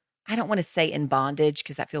feeling, I don't want to say in bondage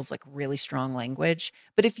because that feels like really strong language,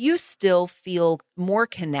 but if you still feel more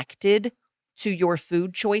connected to your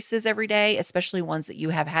food choices every day, especially ones that you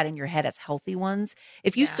have had in your head as healthy ones,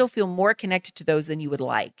 if you still feel more connected to those than you would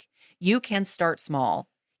like, you can start small.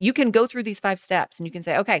 You can go through these 5 steps and you can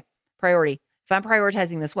say, okay, priority. If I'm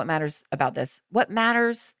prioritizing this, what matters about this? What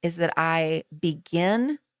matters is that I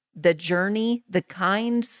begin the journey, the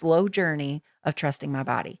kind, slow journey of trusting my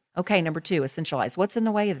body. Okay, number 2, essentialize. What's in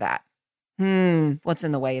the way of that? What's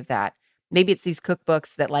in the way of that? Maybe it's these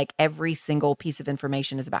cookbooks that like every single piece of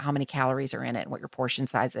information is about how many calories are in it and what your portion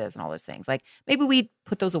size is and all those things. Like maybe we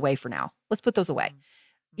put those away for now. Let's put those away.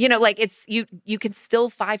 You know, like it's, you can still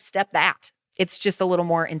 5-step that. It's just a little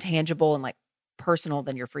more intangible and like personal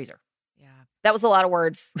than your freezer. Yeah. That was a lot of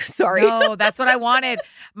words. Sorry. No, that's what I wanted.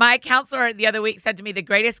 My counselor the other week said to me, the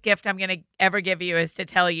greatest gift I'm going to ever give you is to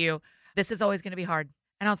tell you this is always going to be hard.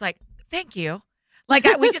 And I was like, thank you. Like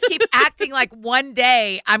we just keep acting like one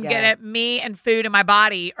day me and food and my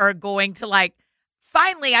body are going to like,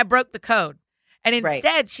 finally I broke the code. And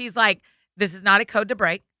instead she's like, this is not a code to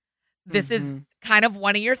break. This is kind of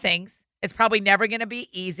one of your things. It's probably never going to be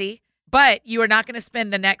easy, but you are not going to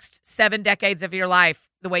spend the next 7 decades of your life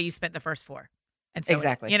the way you spent the first 4. And so,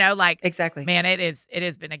 exactly. you know, like, exactly, man, it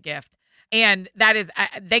has been a gift. And that is,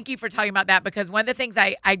 thank you for talking about that, because one of the things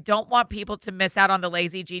I don't want people to miss out on the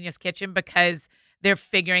Lazy Genius Kitchen because they're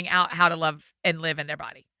figuring out how to love and live in their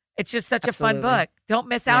body. It's just such a fun book. Don't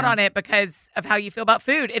miss out on it because of how you feel about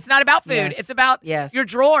food. It's not about food. It's about your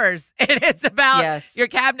drawers. And it's about your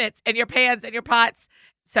cabinets and your pans and your pots.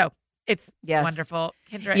 So it's wonderful.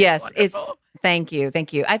 Kendra, it's wonderful. Thank you.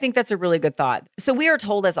 Thank you. I think that's a really good thought. So we are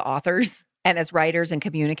told as authors and as writers and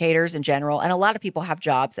communicators in general, and a lot of people have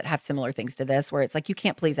jobs that have similar things to this, where it's like, you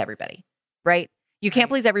can't please everybody, right? You can't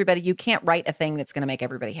please everybody. You can't write a thing that's going to make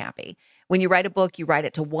everybody happy. When you write a book, you write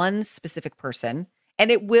it to one specific person,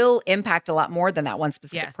 and it will impact a lot more than that one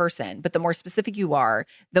specific person. But the more specific you are,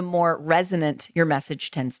 the more resonant your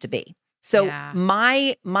message tends to be. So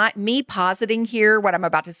me positing here what I'm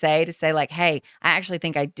about to say like, hey, I actually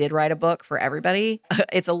think I did write a book for everybody.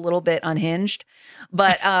 It's a little bit unhinged,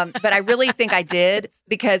 but I really think I did,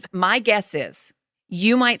 because my guess is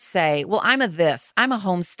you might say, well, I'm a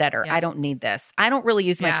homesteader. I don't need this. I don't really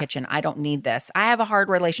use my kitchen. I don't need this. I have a hard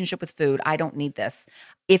relationship with food. I don't need this.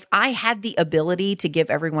 If I had the ability to give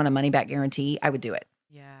everyone a money back guarantee, I would do it.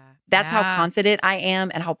 Yeah. That's how confident I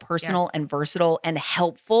am and how personal and versatile and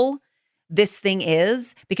helpful this thing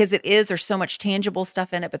is, because there's so much tangible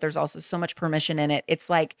stuff in it, but there's also so much permission in it. It's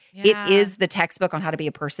like, it is the textbook on how to be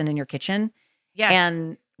a person in your kitchen. Yes.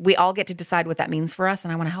 And we all get to decide what that means for us.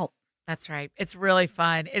 And I want to help. That's right. It's really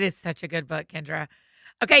fun. It is such a good book, Kendra.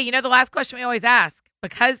 Okay, you know the last question we always ask,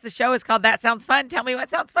 because the show is called That Sounds Fun, tell me what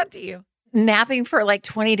sounds fun to you. Napping for like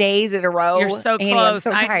 20 days in a row. You're so Annie, close.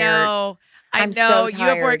 I'm so tired. I know. I'm so You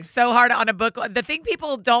have worked tired. so hard on a book. The thing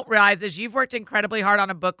people don't realize is you've worked incredibly hard on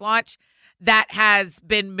a book launch that has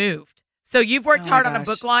been moved. So you've worked Oh my hard on a gosh.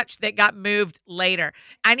 book launch that got moved later.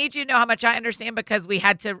 I need you to know how much I understand because we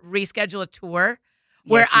had to reschedule a tour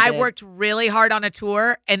where Yes, you I did. worked really hard on a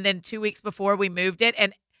tour, and then 2 weeks before we moved it,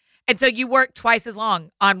 and so you worked twice as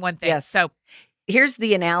long on one thing. Yes. So Here's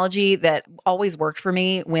the analogy that always worked for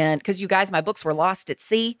me because you guys, my books were lost at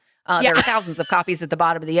sea. Yeah. There are thousands of copies at the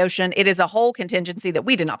bottom of the ocean. It is a whole contingency that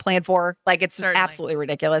we did not plan for. Like, it's Certainly. absolutely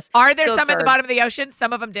ridiculous. are there So some at the absurd. bottom of the ocean?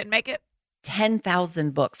 Some of them didn't make it.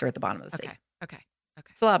 10,000 books are at the bottom of the sea. Okay.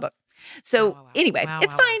 It's a lot of books. So Wow. anyway, Wow,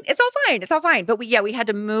 it's wow, fine. It's all fine. It's all fine. But we had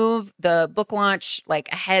to move the book launch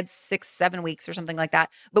like ahead 6-7 weeks or something like that.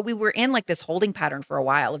 But we were in like this holding pattern for a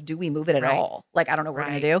while of, do we move it at Right. all? Like, I don't know what we're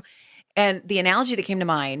going Right. to do. And the analogy that came to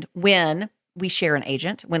mind when we share an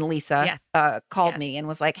agent, when Lisa Yes. called Yes. me and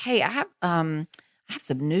was like, hey, I have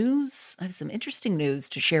some news. I have some interesting news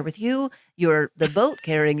to share with you. The boat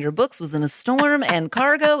carrying your books was in a storm and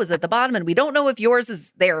cargo is at the bottom, and we don't know if yours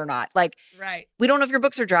is there or not. Like, Right. we don't know if your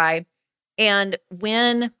books are dry. And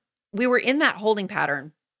when we were in that holding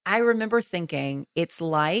pattern, I remember thinking it's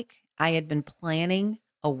like I had been planning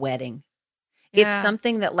a wedding. Yeah. It's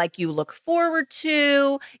something that like you look forward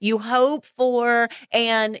to, you hope for,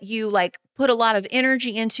 and you like put a lot of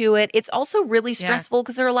energy into it. It's also really stressful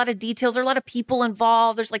because there are a lot of details, there are a lot of people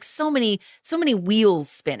involved. There's like so many wheels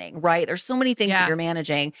spinning, right? There's so many things that Yeah. you're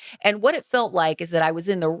managing. And what it felt like is that I was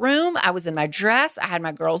in the room, I was in my dress, I had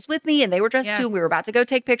my girls with me and they were dressed Yes. too. We were about to go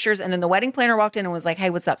take pictures. And then the wedding planner walked in and was like, hey,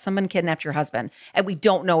 what's up? Someone kidnapped your husband. And we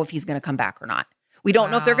don't know if he's going to come back or not. We don't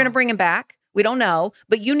know if they're going to Wow. bring him back. We don't know,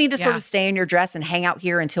 but you need to sort Yeah. of stay in your dress and hang out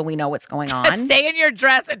here until we know what's going on. Stay in your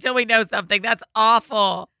dress until we know something. That's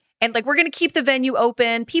awful. And like, we're going to keep the venue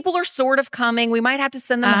open. People are sort of coming. We might have to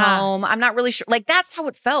send them Uh-huh. home. I'm not really sure. Like, that's how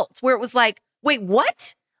it felt, where it was like, wait,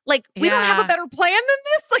 what? Like, we don't have Yeah. a better plan than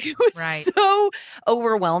this? Like, it was Right. so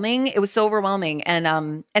overwhelming. It was so overwhelming.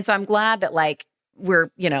 And so I'm glad that like,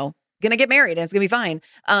 we're, gonna get married and it's gonna be fine.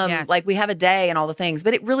 Yes. Like, we have a day and all the things,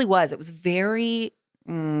 but it was very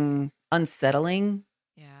unsettling.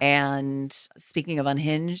 Yeah. And speaking of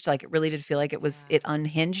unhinged, like, it really did feel like it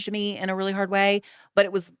unhinged me in a really hard way. But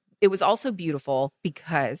it was also beautiful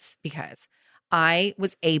because I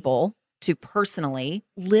was able to personally,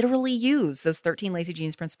 literally use those 13 Lazy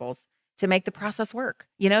Genius principles to make the process work.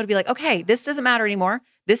 To be like, okay, this doesn't matter anymore.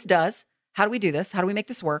 This does. How do we do this? How do we make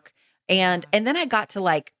this work? And then I got to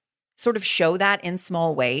like sort of show that in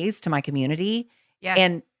small ways to my community. Yes.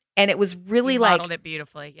 And it was really You like, modeled it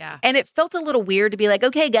beautifully. Yeah. and it felt a little weird to be like,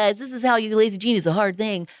 okay, guys, this is how you lazy genius, a hard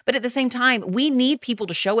thing. But at the same time, we need people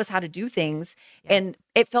to show us how to do things. And Yes.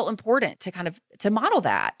 it felt important to model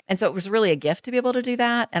that. And so it was really a gift to be able to do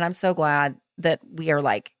that. And I'm so glad that we are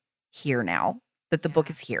like here now, that the book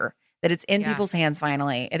Yeah. is here, that it's in Yeah. people's hands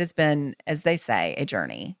finally. It has been, as they say, a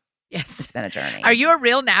journey. Yes. It's been a journey. Are you a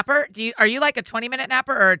real napper? Are you like a 20-minute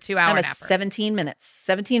napper or a 2-hour I'm a napper? 17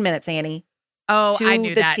 minutes, Annie. Oh, to I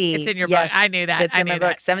knew the that. T. It's in your Yes. book. I knew that. It's I in my knew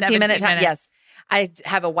book. that. 17-minute time. minutes. Yes. I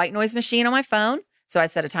have a white noise machine on my phone. So I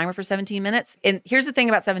set a timer for 17 minutes. And here's the thing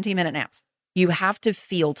about 17-minute naps. You have to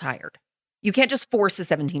feel tired. You can't just force a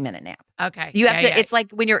 17-minute nap. Okay. You have Yeah, to, yeah. it's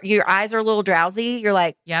like when your eyes are a little drowsy, you're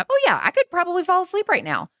like, Yep. oh yeah, I could probably fall asleep right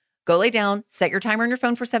now. Go lay down, set your timer on your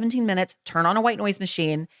phone for 17 minutes, turn on a white noise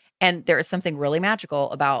machine. And there is something really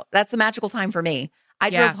magical about, that's a magical time for me. I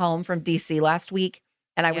Yeah. drove home from DC last week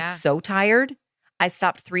and I was Yeah. so tired. I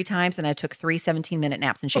stopped 3 times and I took 3 17-minute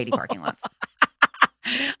naps in shady parking lots.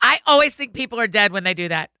 I always think people are dead when they do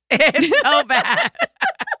that. It's so bad.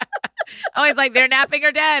 Always like they're napping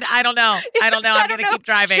or dead. I don't know. I don't know. I'm going to keep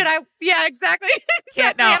driving. Should I? Yeah, exactly.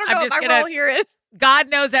 Can't know. I don't know I'm what just my gonna- role here is. God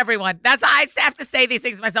knows everyone. I have to say these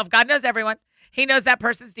things to myself. God knows everyone. He knows that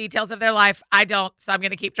person's details of their life. I don't. So I'm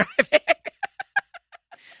going to keep driving.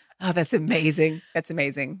 Oh, that's amazing. That's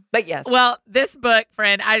amazing. But yes. Well, this book,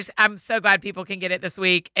 friend, I'm so glad people can get it this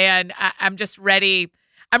week. And I'm just ready.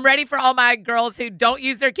 I'm ready for all my girls who don't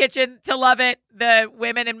use their kitchen to love it. The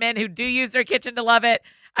women and men who do use their kitchen to love it.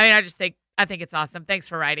 I mean, I think it's awesome. Thanks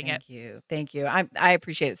for writing it. Thank you. Thank you. I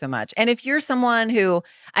appreciate it so much. And if you're someone who,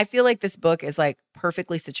 I feel like this book is like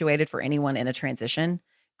perfectly situated for anyone in a transition,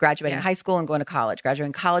 graduating Yes. high school and going to college,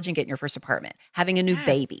 graduating college and getting your first apartment, having a new Yes.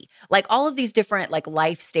 baby, like all of these different like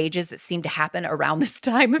life stages that seem to happen around this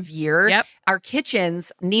time of year. Yep. Our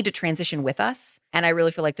kitchens need to transition with us. And I really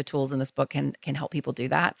feel like the tools in this book can help people do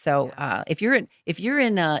that. So if you're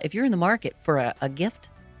in the market for a gift,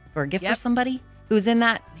 Yep. for somebody, who's in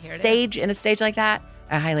that Here it stage, in a stage like that,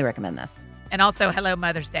 I highly recommend this. And also, hello,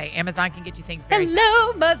 Mother's Day. Amazon can get you things very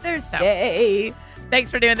Hello, Mother's So- Day.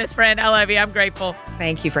 Thanks for doing this, friend. I love you. I'm grateful.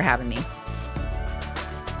 Thank you for having me.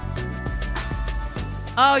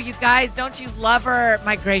 Oh, you guys, don't you love her?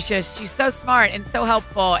 My gracious. She's so smart and so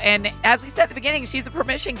helpful. And as we said at the beginning, she's a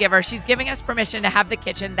permission giver. She's giving us permission to have the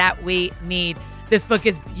kitchen that we need. This book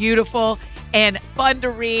is beautiful and fun to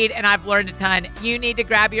read, and I've learned a ton. You need to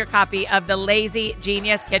grab your copy of The Lazy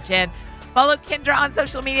Genius Kitchen. Follow Kendra on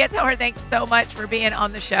social media. Tell her thanks so much for being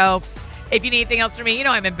on the show. If you need anything else from me, you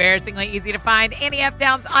know I'm embarrassingly easy to find. Annie F.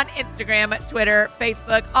 Downs on Instagram, Twitter,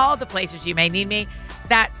 Facebook, all the places you may need me.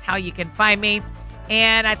 That's how you can find me.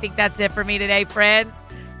 And I think that's it for me today, friends.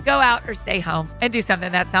 Go out or stay home and do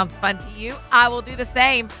something that sounds fun to you. I will do the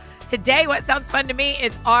same. Today, what sounds fun to me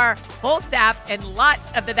is our whole staff and lots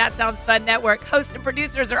of the That Sounds Fun Network hosts and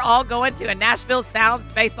producers are all going to a Nashville Sounds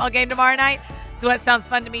baseball game tomorrow night. So what sounds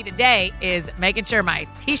fun to me today is making sure my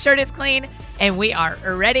t-shirt is clean and we are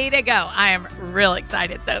ready to go. I am real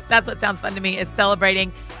excited. So that's what sounds fun to me, is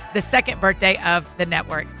celebrating the second birthday of the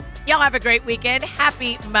network. Y'all have a great weekend.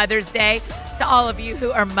 Happy Mother's Day to all of you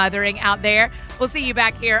who are mothering out there. We'll see you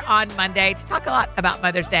back here on Monday to talk a lot about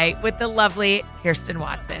Mother's Day with the lovely Kirsten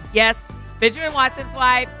Watson. Yes, Benjamin Watson's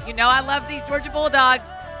wife. You know I love these Georgia Bulldogs.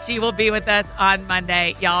 She will be with us on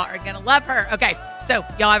Monday. Y'all are going to love her. Okay, so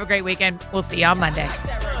y'all have a great weekend. We'll see you on Monday.